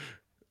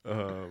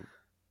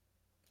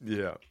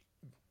 Yeah.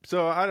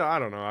 So I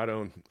don't know. I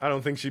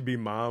don't think she'd be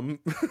mom,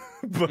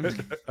 but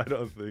I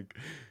don't think.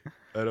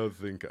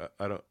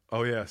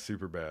 Oh yeah,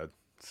 Super Bad.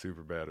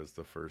 Super Bad is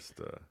the first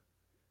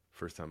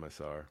time I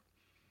saw her.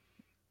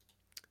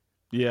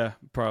 Yeah,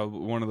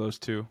 probably one of those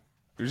two.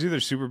 There's either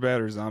Superbad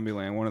or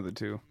Zombieland, one of the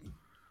two.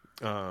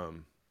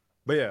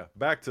 But yeah,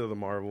 back to the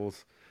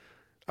Marvels.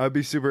 I'd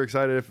be super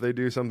excited if they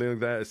do something like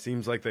that. It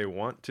seems like they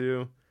want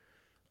to.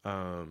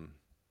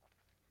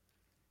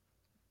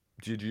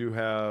 Did you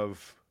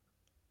have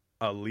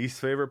a least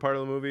favorite part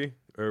of the movie,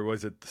 or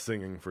was it the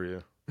singing for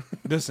you?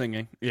 The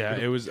singing. Yeah,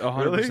 it was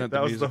 100% really? the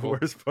That was musical. the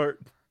worst part?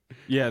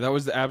 Yeah, that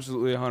was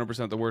absolutely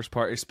 100% the worst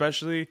part,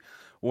 especially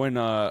when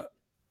I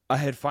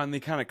had finally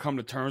kind of come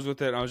to terms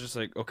with it. And I was just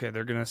like, okay,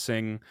 they're going to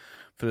sing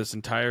for this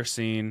entire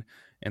scene,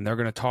 and they're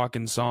going to talk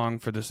in song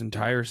for this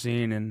entire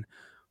scene. And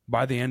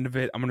by the end of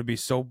it, I'm going to be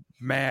so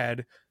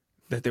mad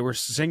that they were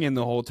singing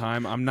the whole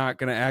time. I'm not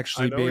going to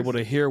actually be able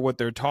to hear what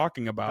they're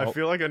talking about. I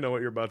feel like I know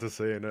what you're about to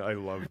say, and I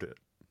loved it.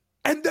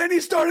 And then he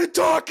started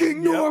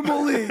talking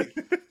normally.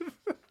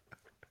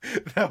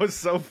 That was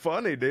so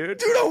funny, dude.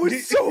 Dude, I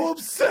was so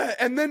upset.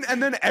 And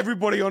then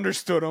everybody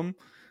understood him.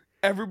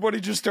 Everybody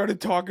just started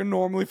talking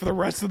normally for the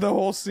rest of the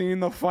whole scene,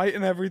 the fight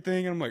and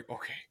everything. And I'm like,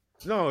 okay.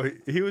 No,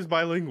 he was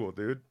bilingual,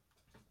 dude.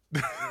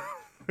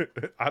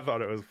 I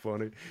thought it was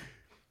funny.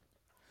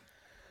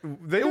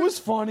 It was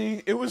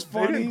funny.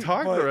 They didn't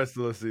talk the rest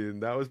of the scene.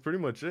 That was pretty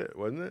much it,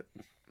 wasn't it?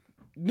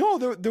 No,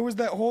 there was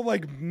that whole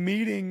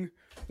meeting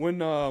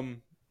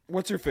when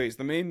what's her face?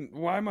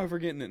 Why am I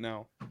forgetting it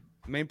now?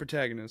 The main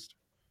protagonist.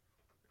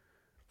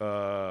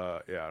 Yeah,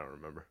 I don't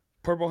remember.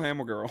 Purple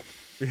Hammer Girl.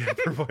 Yeah,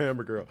 Purple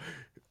Hammer Girl.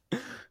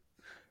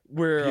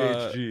 Where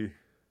PHG.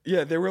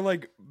 Yeah, they were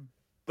like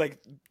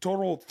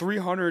total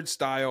 300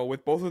 style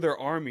with both of their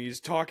armies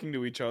talking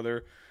to each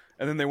other,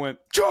 and then they went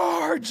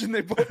charge, and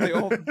they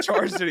all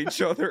charged at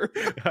each other.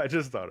 I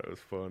just thought it was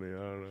funny. I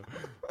don't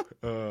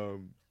know.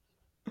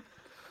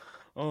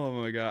 Oh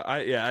my god!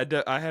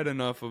 I had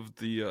enough of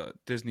the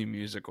Disney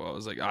musical. I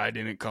was like, I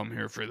didn't come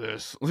here for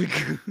this.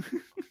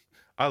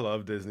 I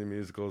love Disney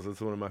musicals. It's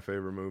one of my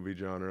favorite movie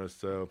genres,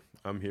 so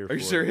I'm here for Are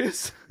you it.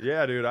 serious?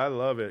 Yeah, dude, I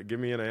love it. Give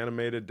me an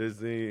animated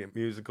Disney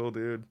musical,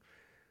 dude.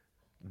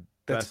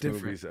 That's Best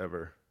different. movies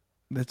ever.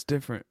 That's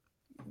different.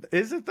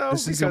 Is it though?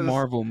 This is a Because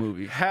Marvel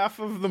movie. half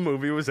of the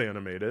movie was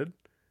animated.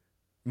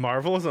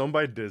 Marvel is owned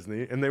by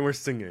Disney, and they were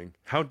singing.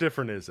 How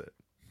different is it?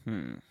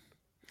 Hmm.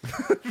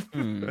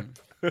 Hmm.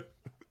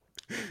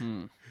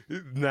 Hmm.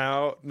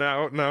 Now,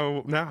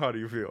 how do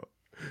you feel?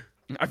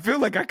 I feel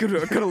like I could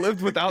have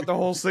lived without the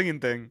whole singing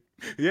thing.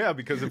 Yeah,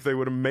 because if they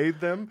would have made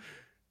them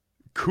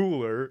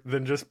cooler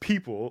than just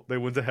people, they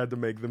wouldn't have had to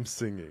make them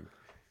singing.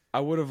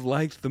 I would have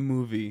liked the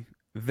movie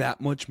that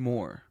much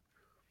more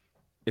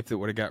if they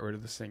would have got rid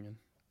of the singing.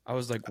 I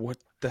was like, what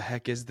the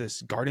heck is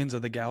this? Guardians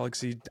of the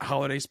Galaxy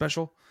holiday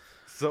special?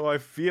 So I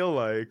feel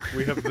like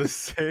we have the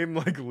same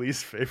like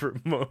least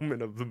favorite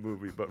moment of the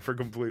movie, but for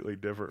completely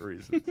different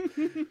reasons.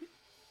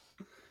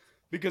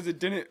 Because it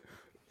didn't.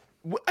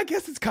 I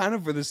guess it's kind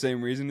of for the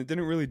same reason. It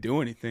didn't really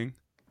do anything.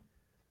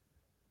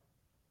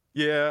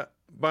 Yeah,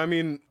 but I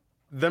mean,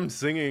 them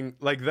singing,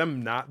 like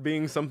them not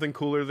being something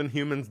cooler than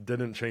humans,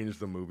 didn't change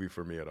the movie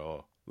for me at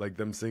all. Like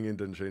them singing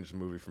didn't change the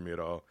movie for me at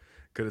all.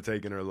 Could have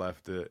taken or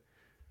left it,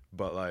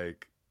 but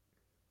like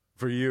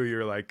for you,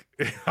 you're like,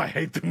 I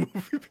hate the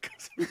movie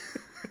because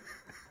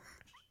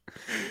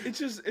It's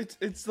just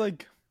it's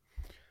like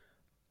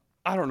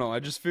I don't know. I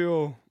just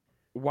feel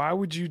why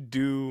would you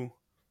do?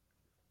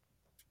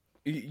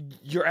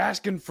 You're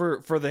asking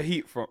for the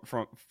heat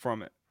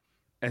from it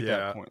at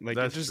that point. Like it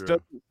that's just true.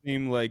 doesn't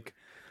seem like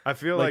I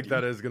feel like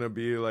that is gonna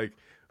be like,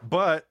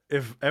 but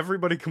if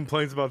everybody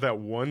complains about that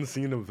one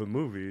scene of the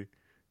movie,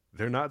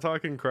 they're not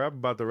talking crap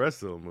about the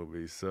rest of the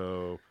movie.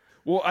 So,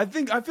 well, I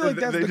feel like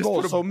that's They the just goal.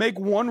 put a- So make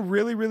one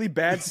really really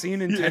bad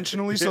scene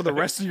intentionally, so the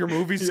rest of your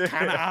movie's Yeah.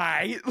 kind of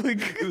high.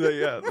 Like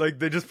yeah, like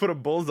they just put a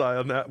bullseye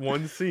on that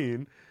one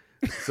scene,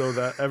 so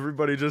that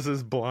everybody just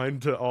is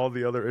blind to all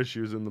the other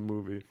issues in the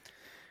movie.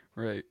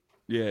 right.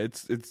 Yeah,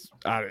 it's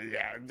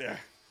yeah.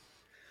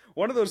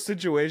 One of those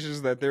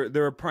situations that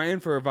they're praying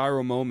for a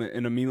viral moment,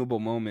 an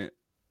memeable moment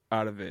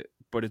out of it,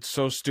 but it's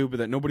so stupid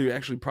that nobody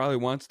actually probably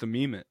wants to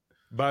meme it.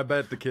 But I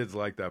bet the kids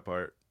like that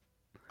part.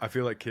 I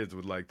feel like kids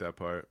would like that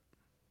part.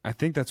 I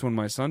think that's when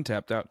my son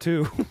tapped out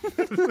too.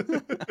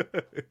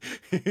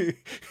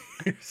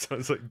 Your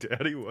son's like,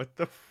 Daddy, what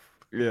the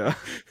Yeah.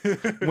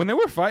 When they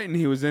were fighting,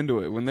 he was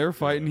into it. When they were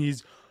fighting,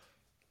 he's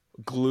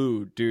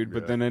glued, dude.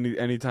 But Yeah. then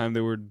anytime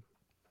there were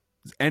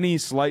any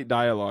slight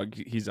dialogue,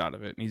 he's out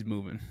of it and he's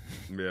moving.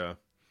 Yeah.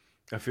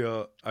 I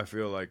feel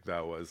like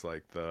that was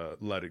like the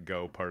let it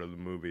go part of the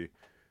movie.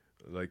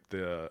 Like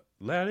the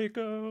let it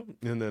go,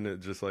 and then it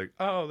just like,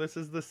 oh, this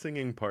is the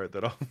singing part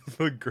that all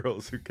the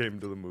girls who came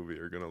to the movie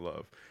are gonna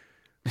love.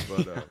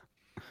 But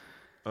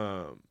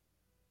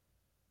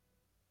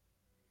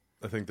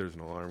I think there's an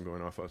alarm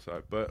going off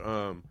outside. But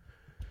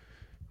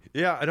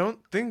yeah, I don't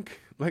think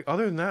like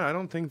other than that, I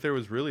don't think there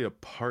was really a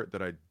part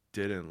that I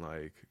didn't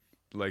like.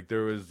 Like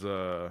there was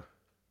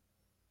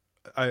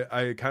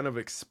I kind of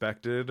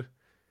expected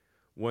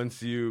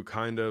once you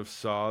kind of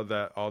saw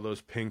that all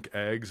those pink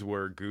eggs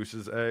were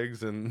Goose's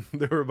eggs and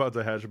they were about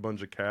to hatch a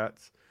bunch of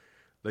cats,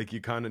 like you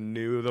kind of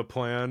knew the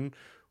plan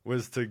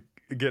was to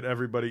get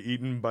everybody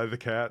eaten by the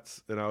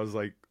cats, and I was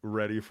like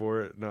ready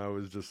for it, and I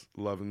was just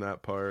loving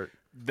that part.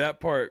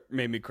 That part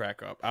made me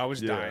crack up. I was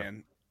Yeah.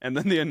 dying. And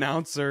then the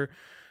announcer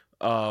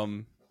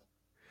coming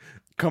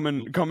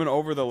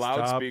over the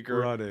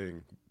loudspeaker. Stop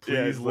running.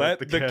 Yeah, Please let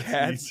the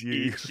cats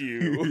eat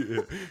you.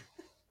 Yeah.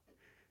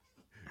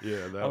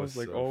 Yeah, that I was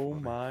like, so oh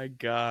funny. my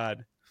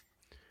God.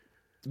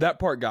 That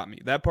part got me.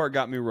 That part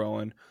got me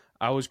rolling.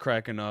 I was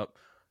cracking up.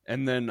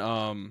 And then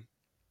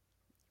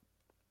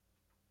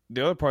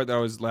the other part that I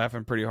was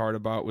laughing pretty hard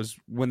about was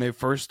when they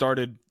first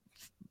started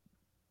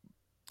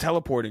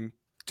teleporting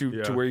to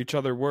where each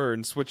other were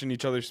and switching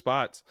each other's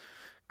spots.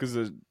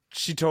 Because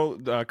she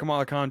told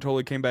Kamala Khan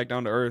totally came back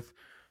down to Earth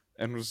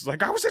and was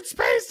like, I was in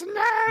space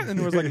and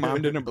it was like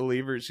mom didn't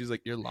believe her. She's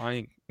like, you're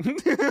lying.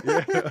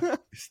 Yeah.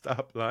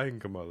 Stop lying,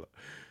 Kamala.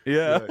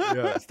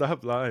 Yeah,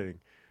 stop lying.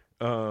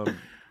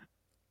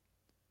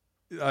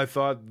 I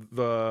thought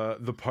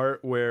the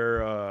part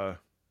where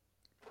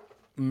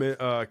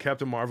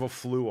Captain Marvel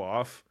flew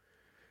off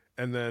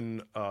and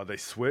then they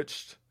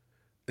switched,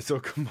 so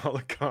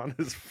Kamala Khan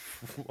is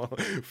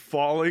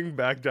falling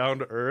back down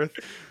to Earth,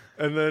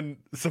 and then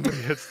somebody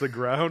hits the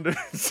ground and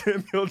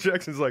Samuel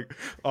Jackson's like,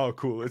 oh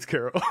cool, it's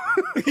Carol.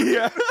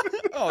 Yeah.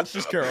 Oh, it's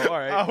just Carol. All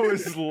right. I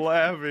was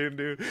laughing,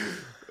 dude.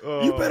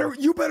 You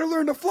better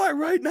learn to fly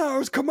right now,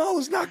 or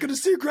Kamala's not going to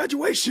see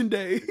graduation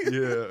day.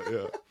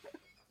 Yeah.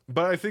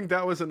 But I think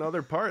that was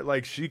another part.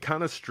 Like she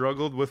kind of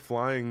struggled with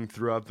flying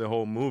throughout the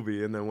whole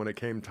movie, and then when it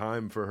came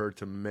time for her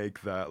to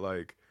make that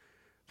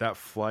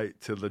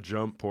flight to the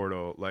jump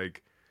portal,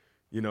 like,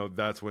 you know,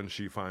 that's when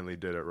she finally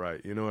did it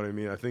right. You know what I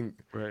mean? I think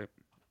Right.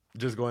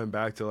 just going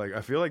back to like, I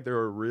feel like there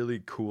were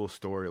really cool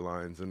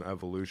storylines and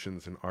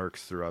evolutions and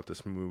arcs throughout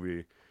this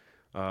movie.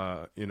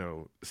 You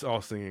know,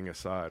 all singing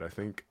aside, I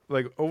think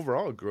like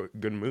overall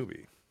good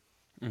movie.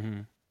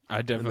 Mm-hmm.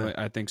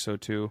 I think so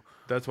too.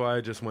 That's why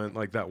I just went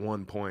like that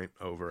 1 point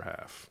over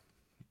half.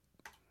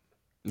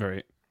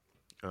 Right.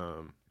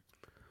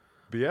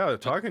 But yeah,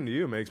 talking to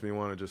you makes me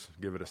want to just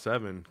give it a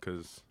 7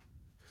 because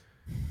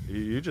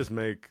you just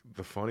make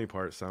the funny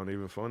part sound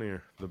even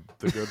funnier. The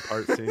good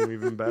parts seem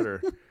even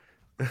better.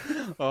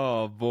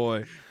 Oh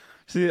boy.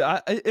 See,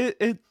 I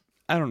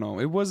don't know.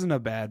 It wasn't a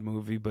bad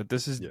movie, but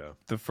this is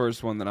the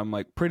first one that I'm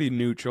like pretty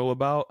neutral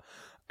about.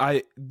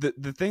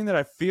 The thing that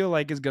I feel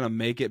like is gonna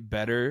make it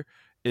better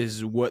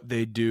is what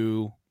they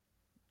do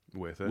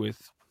with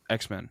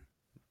X-Men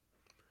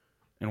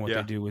and what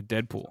they do with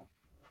Deadpool.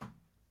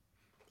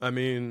 I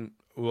mean,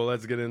 well,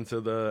 let's get into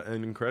the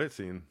end credit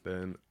scene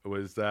then.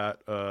 Was that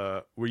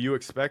were you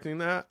expecting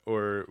that,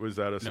 or was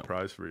that a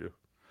surprise for you?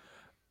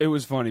 It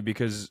was funny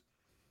because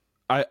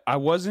I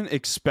wasn't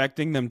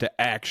expecting them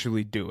to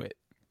actually do it.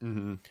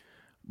 Mm-hmm.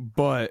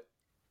 But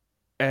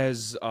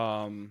as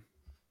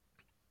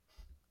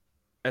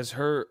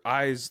her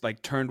eyes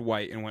like turned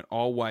white and went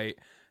all white,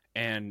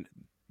 and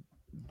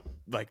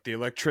like the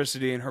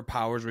electricity and her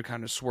powers were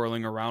kind of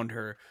swirling around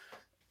her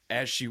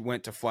as she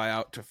went to fly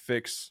out to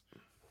fix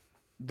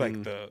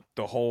like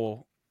the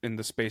hole in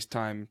the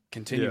space-time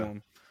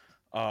continuum.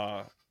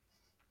 At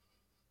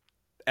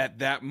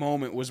that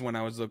moment was when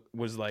I was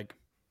like,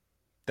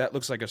 that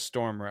looks like a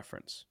Storm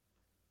reference.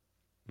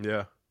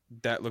 Yeah.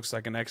 That looks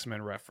like an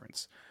X-Men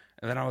reference.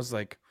 And then I was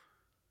like,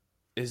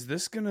 is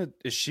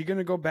she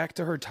gonna go back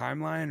to her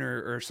timeline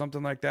or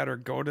something like that, or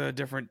go to a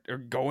different, or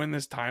go in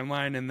this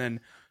timeline and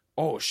then,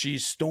 oh,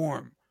 she's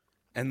Storm,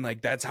 and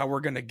like that's how we're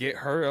gonna get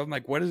her? I'm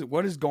like, what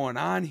is going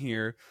on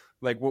here?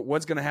 Like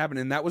what's gonna happen?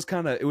 And that was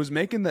it was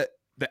making the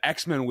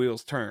X-Men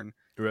wheels turn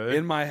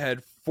in my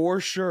head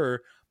for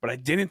sure, but I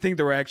didn't think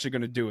they were actually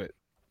gonna do it.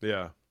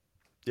 Yeah.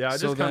 I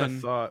just kind of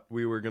thought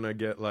we were gonna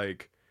get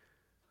like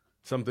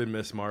something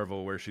Miss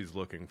Marvel where she's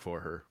looking for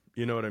her.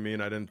 You know what I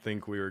mean? I didn't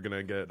think we were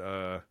gonna get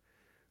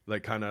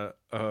like kind of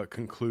a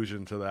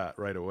conclusion to that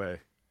right away.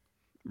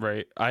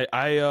 Right.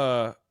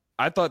 I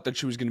thought that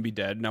she was gonna be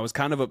dead, and I was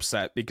kind of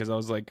upset because I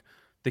was like,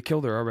 they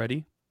killed her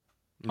already.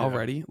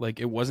 Like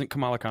it wasn't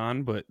Kamala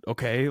Khan, but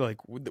okay, like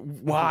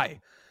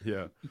why?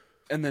 Yeah.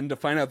 And then to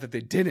find out that they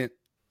didn't,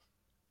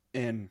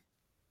 and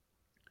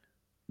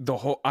the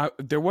whole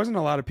there wasn't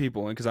a lot of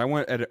people, and because I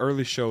went at an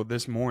early show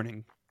this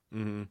morning,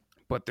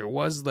 but there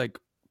was like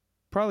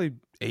probably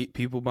 8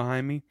 people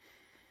behind me,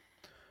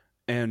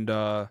 and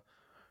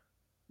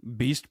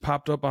Beast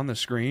popped up on the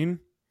screen,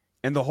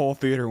 and the whole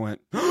theater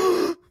went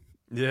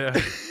yeah.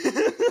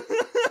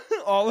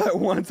 All at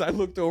once. I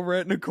looked over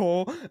at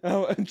Nicole,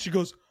 and she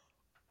goes,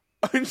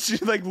 and she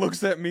like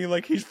looks at me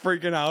like he's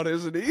freaking out,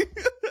 isn't he?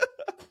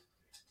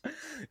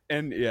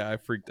 And yeah, I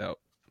freaked out.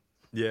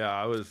 Yeah,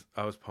 I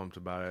was pumped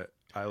about it.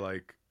 I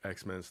like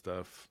X-Men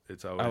stuff.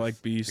 It's always I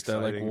like Beast. I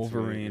like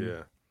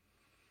Wolverine.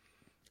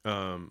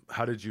 Yeah.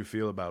 How did you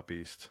feel about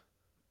Beast?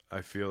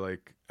 I feel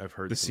like I've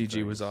heard the some CG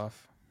things. was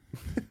off.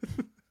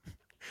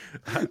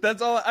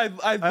 That's all.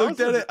 I looked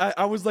at it.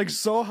 I was like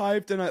so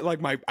hyped, and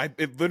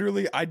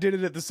I did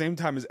it at the same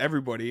time as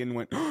everybody, and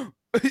went,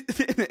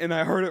 and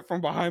I heard it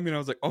from behind me, and I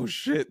was like, oh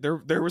shit, they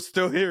were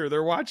still here.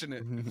 They're watching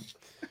it.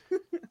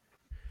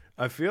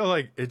 I feel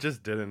like it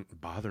just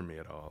didn't bother me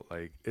at all.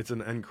 Like, it's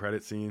an end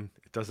credit scene.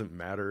 It doesn't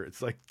matter. It's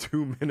like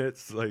 2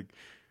 minutes. Like,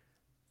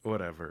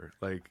 whatever.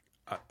 Like,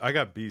 I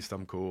got Beast.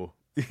 I'm cool.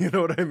 You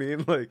know what I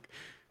mean? Like,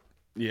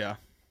 yeah.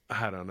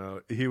 I don't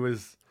know. He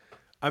was.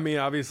 I mean,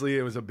 obviously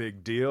it was a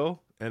big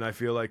deal, and I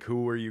feel like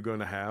who were you going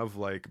to have?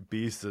 Like,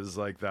 Beast is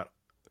like that.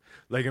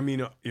 Like, I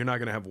mean, you're not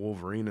going to have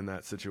Wolverine in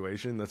that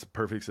situation. That's a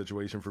perfect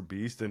situation for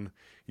Beast, and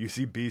you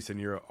see Beast, and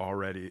you're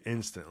already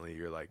instantly,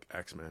 you're like,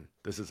 X-Men.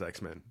 This is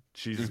X-Men.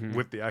 She's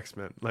with the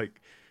X-Men.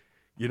 Like,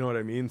 you know what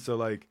I mean? So,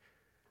 like,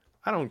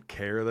 I don't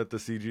care that the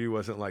CG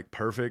wasn't, like,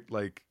 perfect.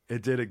 Like,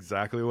 it did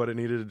exactly what it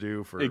needed to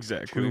do for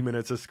 2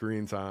 minutes of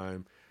screen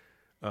time.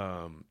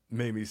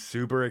 Made me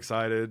super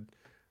excited.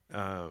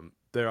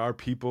 There are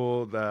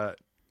people that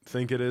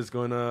think it is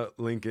going to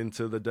link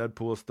into the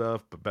Deadpool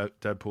stuff, but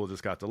Deadpool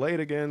just got delayed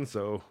again,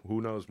 so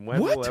who knows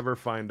when we'll ever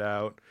find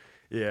out.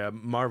 Yeah,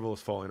 Marvel is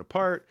falling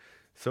apart.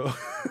 So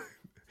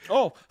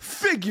oh,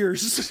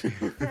 figures.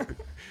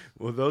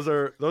 Well, those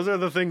are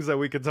the things that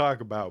we could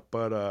talk about,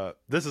 but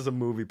this is a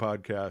movie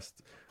podcast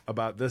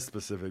about this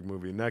specific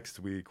movie. Next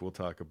week we'll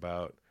talk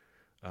about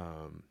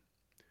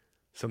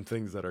some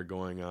things that are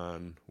going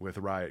on with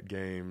Riot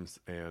Games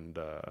and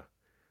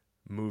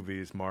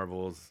movies,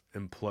 Marvel's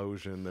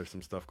implosion. There's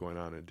some stuff going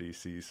on in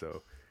DC,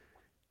 so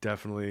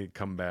definitely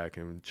come back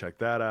and check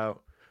that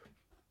out.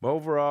 But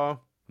overall,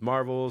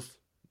 Marvel's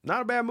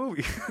not a bad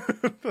movie.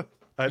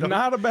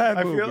 Not a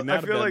bad movie. I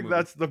feel like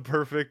that's the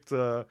perfect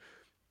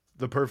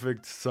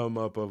sum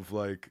up of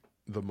like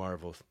the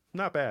Marvels.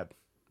 Not bad.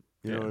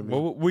 You know what I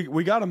mean? Well,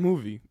 we got a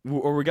movie,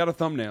 or we got a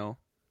thumbnail.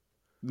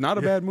 Not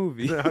a bad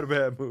movie. Not a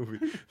bad movie.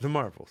 The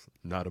Marvels.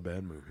 Not a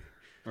bad movie.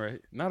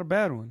 Right. Not a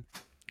bad one.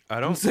 I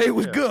don't say it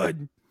was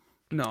good.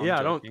 No. Yeah,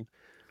 I don't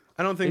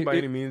think by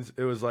any means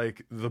it was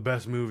like the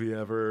best movie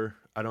ever.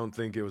 I don't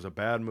think it was a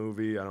bad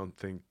movie. I don't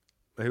think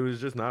It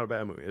was just not a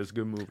bad movie. It was a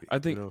good movie. I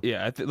think, you know?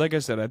 yeah, like I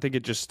said, I think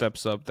it just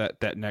steps up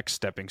that next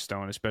stepping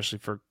stone, especially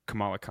for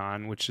Kamala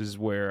Khan, which is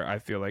where I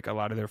feel like a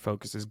lot of their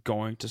focus is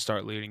going to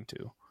start leading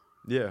to.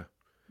 Yeah.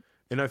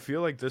 And I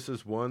feel like this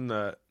is one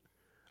that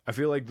I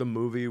feel like the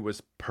movie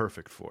was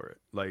perfect for it.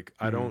 Like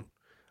I don't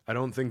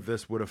think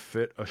this would have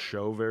fit a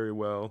show very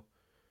well.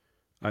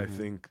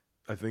 Mm-hmm.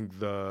 I think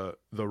the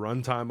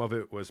runtime of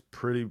it was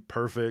pretty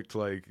perfect.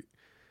 Like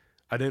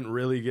I didn't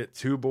really get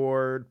too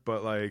bored,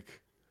 but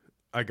like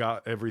I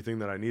got everything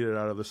that I needed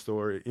out of the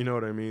story. You know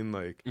what I mean?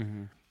 Like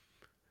Mm-hmm.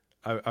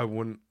 I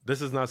wouldn't.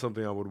 This is not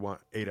something I would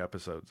want 8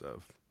 episodes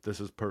of. This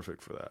is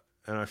perfect for that.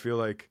 And I feel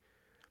like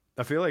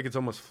it's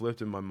almost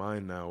flipped in my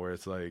mind now, where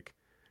it's like,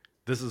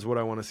 this is what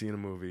I want to see in a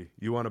movie.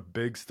 You want a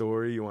big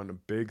story, you want a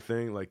big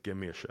thing. Like, give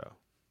me a show.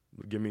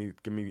 Give me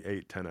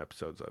 8, 10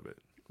 episodes of it.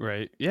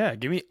 Right. Yeah.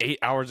 Give me 8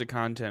 hours of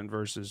content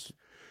versus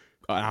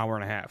an hour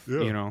and a half.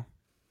 Yeah. You know.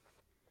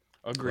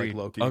 Like Agreed.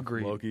 Loki.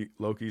 Agreed.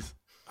 Loki's.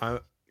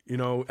 You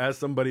know, as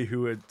somebody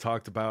who had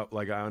talked about,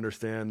 like, I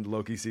understand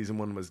Loki season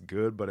 1 was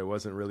good, but it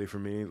wasn't really for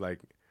me. Like,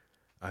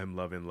 I'm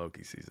loving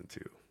Loki season 2.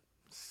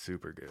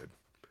 Super good.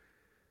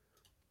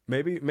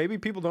 Maybe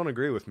people don't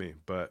agree with me,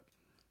 but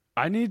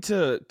I need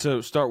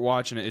to start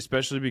watching it,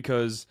 especially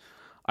because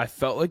I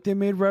felt like they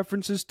made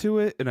references to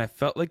it, and I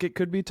felt like it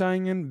could be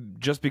tying in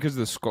just because of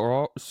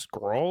the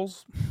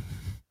scrolls.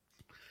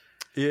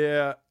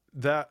 yeah,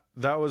 that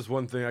was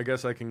one thing I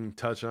guess I can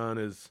touch on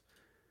is,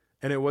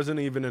 and it wasn't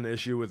even an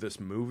issue with this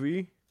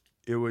movie.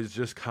 It was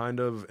just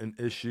kind of an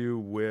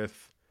issue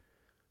with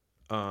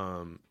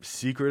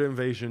Secret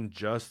Invasion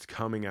just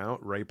coming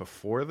out right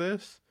before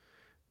this,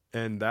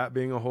 and that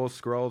being a whole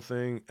Skrull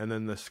thing, and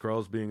then the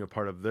Skrulls being a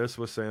part of this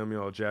with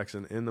Samuel L.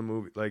 Jackson in the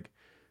movie. Like,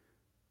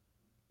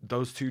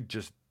 those two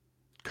just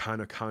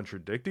kind of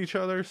contradict each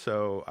other,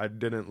 so I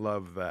didn't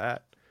love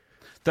that.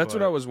 That's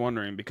what But I was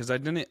wondering because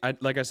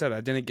like I said,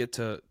 I didn't get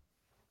to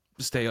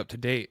stay up to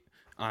date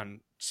on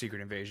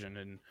Secret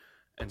Invasion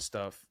and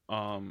stuff.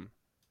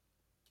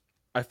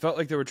 I felt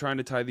like they were trying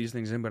to tie these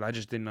things in, but I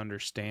just didn't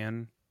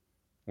understand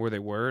where they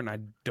were, and I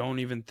don't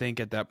even think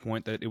at that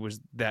point that it was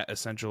that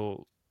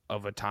essential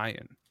of a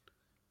tie-in.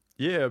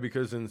 yeah,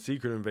 because in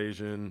Secret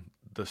Invasion,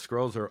 the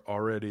Skrulls are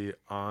already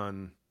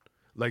on,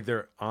 like,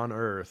 they're on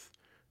Earth,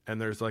 and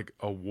there's like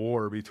a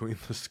war between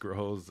the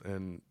Skrulls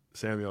and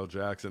Samuel L.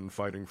 Jackson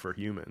fighting for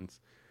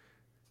humans.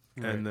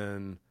 Right. And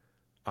then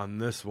on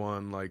this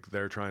one, like,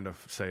 they're trying to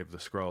save the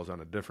Skrulls on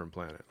a different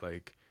planet.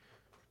 Like,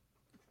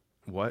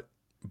 what?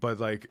 But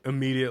like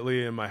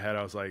immediately in my head,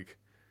 I was like,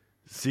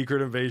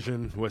 Secret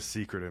Invasion was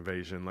Secret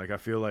Invasion. Like, I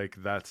feel like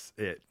that's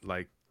it.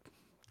 Like,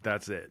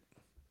 that's it.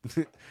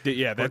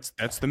 Yeah, that's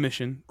the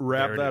mission.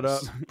 Wrap There it that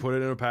up, is. put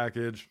it in a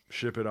package,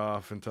 ship it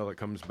off until it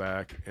comes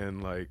back,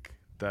 and like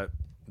that,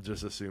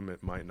 just assume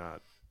it might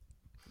not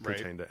Right.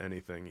 pertain to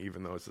anything,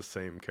 even though it's the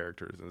same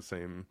characters and the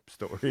same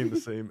story and the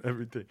same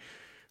everything.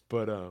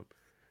 But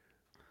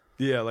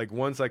yeah, like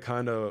once I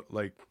kind of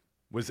like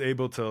was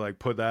able to like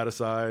put that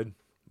aside,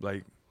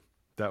 like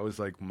that was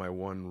like my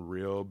one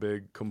real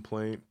big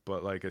complaint.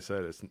 But like I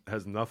said, it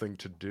has nothing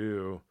to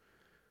do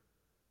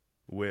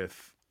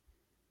with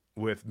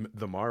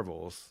the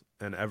Marvels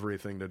and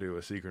everything to do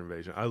with Secret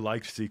Invasion. I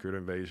liked Secret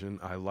Invasion.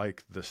 I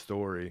like the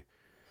story.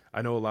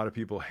 I know a lot of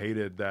people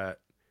hated that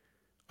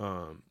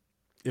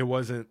it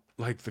wasn't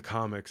like the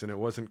comics and it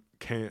wasn't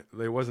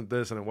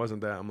this and it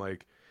wasn't that. I'm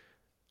like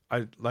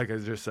I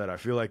just said, I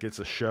feel like it's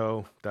a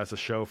show. That's a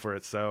show for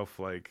itself.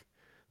 Like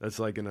that's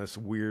like in this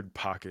weird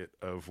pocket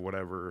of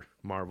whatever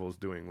Marvel's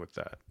doing with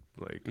that.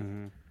 Like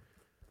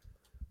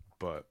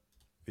but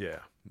yeah,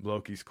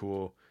 Loki's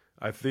cool.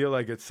 I feel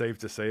like it's safe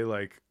to say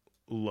like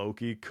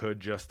Loki could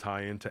just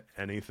tie into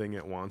anything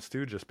it wants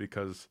to just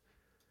because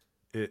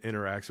it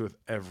interacts with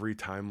every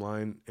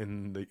timeline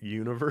in the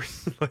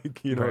universe.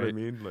 Like, you know what I Right.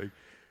 mean? Like,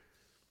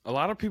 A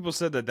lot of people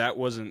said that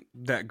wasn't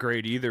that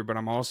great either, but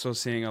I'm also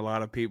seeing a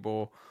lot of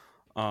people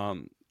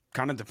kind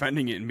of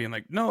defending it and being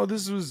like, "No,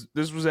 this was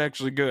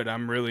actually good.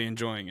 I'm really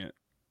enjoying it."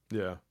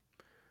 yeah.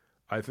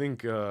 I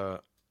think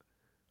the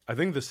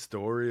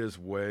story is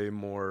way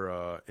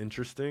more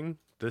interesting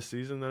this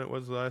season than it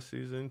was last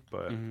season,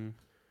 but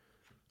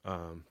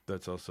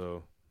that's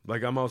also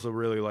like I'm also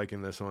really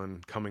liking this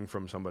one coming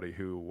from somebody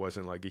who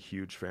wasn't like a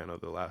huge fan of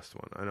the last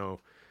one. I know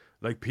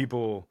like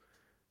people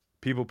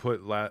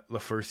put the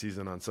first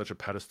season on such a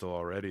pedestal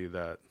already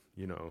that,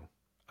 you know,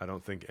 I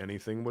don't think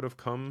anything would have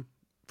come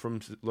from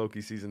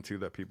Loki season 2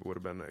 that people would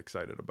have been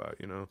excited about,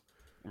 you know.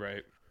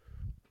 Right.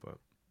 But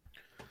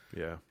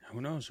yeah, Who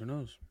knows? Who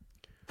knows?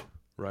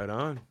 right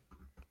on.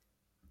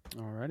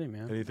 Alrighty,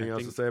 man. Anything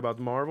else to say about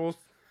the Marvels?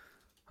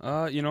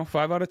 5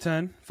 out of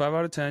 10. 5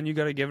 out of 10. You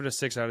got to give it a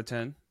 6 out of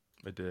 10.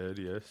 I did,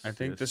 yes. I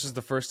think yes. this is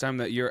the first time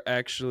that you're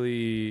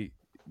actually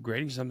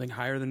grading something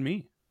higher than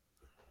me.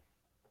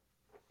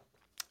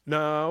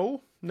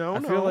 No. I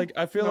feel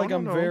like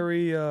I'm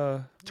very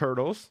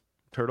Turtles.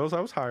 I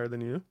was higher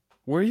than you.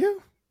 Were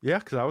you? Yeah,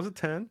 because I was a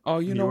 10. Oh,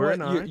 you know were what? a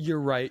 9. You're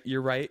right.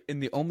 You're right.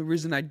 And the only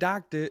reason I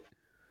docked it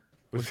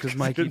was because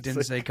Mikey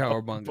didn't say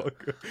cowabunga.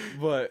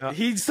 But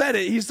he said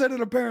it. He said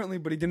it apparently,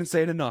 but he didn't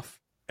say it enough.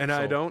 And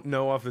I don't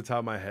know off the top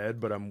of my head,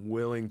 but I'm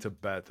willing to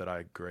bet that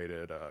I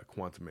graded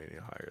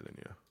Quantumania higher than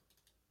you.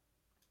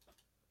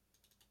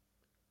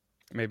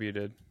 Maybe you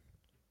did.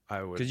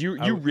 I would. Because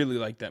you really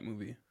liked that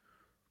movie.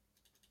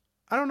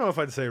 I don't know if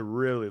I'd say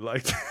really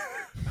liked it.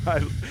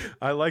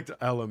 I liked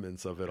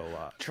elements of it a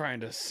lot. Trying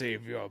to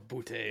save your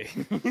booty.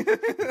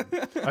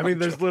 I mean,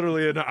 there's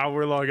literally an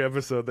hour-long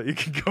episode that you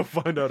can go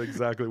find out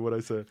exactly what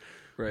I said.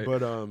 Right.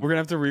 But we're going to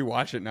have to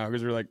rewatch it now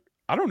because we're like,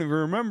 I don't even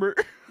remember.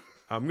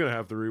 I'm going to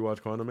have to rewatch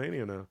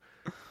Quantumania now.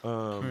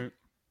 Right.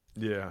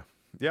 Yeah.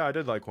 Yeah, I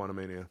did like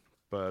Quantumania.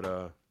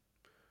 But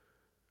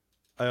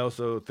I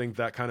also think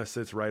that kind of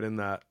sits right in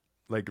that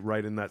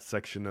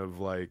section of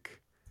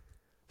like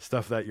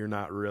stuff that you're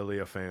not really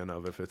a fan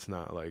of if it's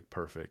not like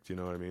perfect. You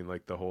know what I mean?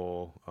 Like the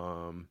whole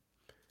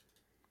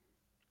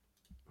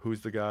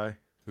who's the guy?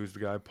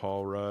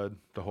 Paul Rudd.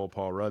 The whole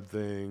Paul Rudd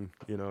thing.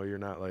 You know, you're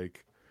not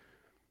like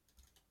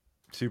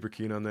super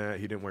keen on that.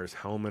 He didn't wear his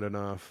helmet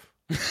enough.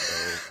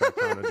 So that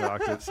kind of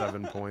docked it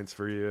 7 points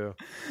for you.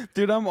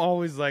 Dude, I'm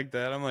always like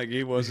that. I'm like,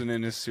 he wasn't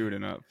in his suit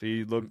enough.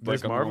 He looked like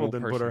Miss a Marvel normal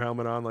didn't person. put her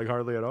helmet on like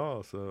hardly at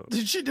all. So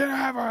She didn't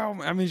have her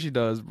helmet. I mean, she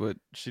does, but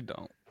she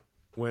don't.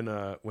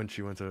 When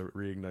she went to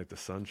reignite the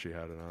sun, she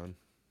had it on.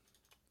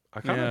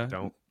 I kind of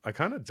don't.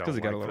 Because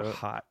it got a little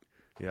hot.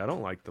 Yeah, I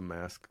don't like the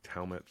masked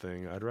helmet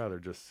thing. I'd rather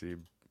just see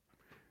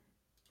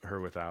her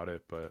without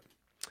it. But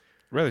I'd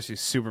rather see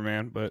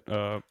Superman, but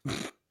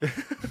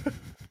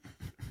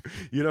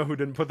you know who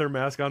didn't put their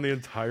mask on the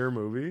entire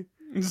movie?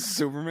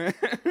 Superman.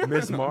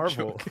 Miss No,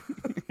 Marvel.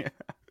 yeah.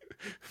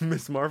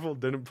 Miss Marvel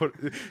didn't put.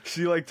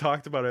 She like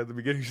talked about it at the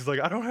beginning. She's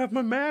like, I don't have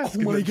my mask.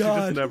 Oh my and then God.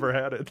 She just never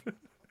had it.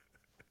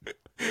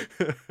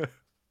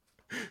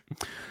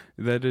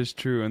 That is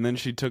true. And then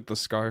she took the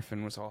scarf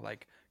and was all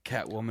like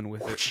Catwoman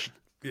with it.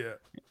 Yeah.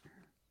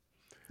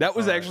 That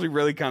was actually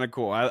really kind of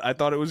cool. I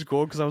thought it was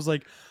cool because I was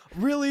like,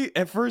 really?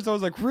 At first I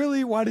was like,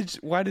 really? Why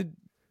did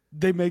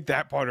they make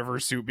that part of her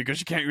suit? Because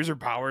she can't use her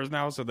powers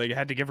now, so they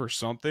had to give her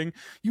something.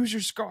 Use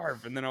your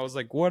scarf. And then I was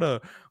like, what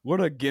a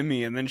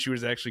gimme. And then she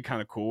was actually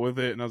kind of cool with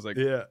it. And I was like,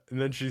 yeah. And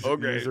then she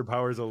okay. used her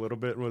powers a little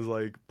bit and was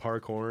like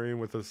parkouring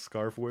with a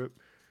scarf whip.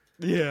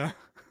 Yeah.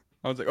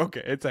 I was like,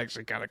 okay, it's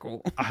actually kind of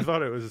cool. I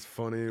thought it was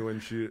funny when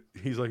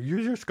he's like,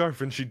 use your scarf,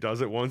 and she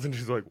does it once, and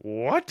she's like,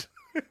 what?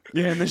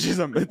 Yeah, and then she's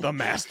the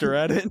master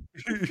at it.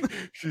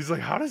 She's like,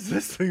 how does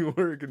this thing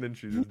work? And then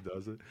she just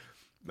does it.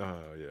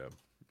 Oh, yeah.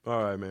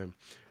 All right, man.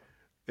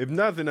 If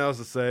nothing else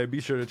to say, be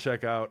sure to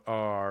check out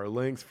our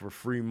links for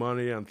free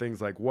money on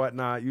things like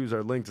Whatnot. Use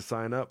our link to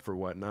sign up for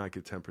Whatnot.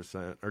 Get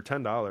 10% or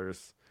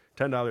 $10.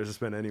 $10 to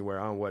spend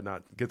anywhere on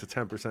Whatnot. Get the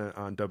 10%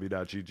 on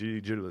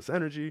w.gg, Jitters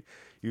Energy.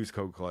 Use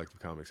code Collective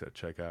Comics at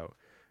checkout.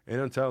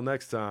 And until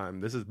next time,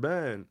 this has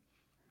been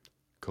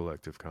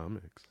Collective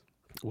Comics.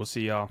 We'll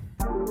see y'all.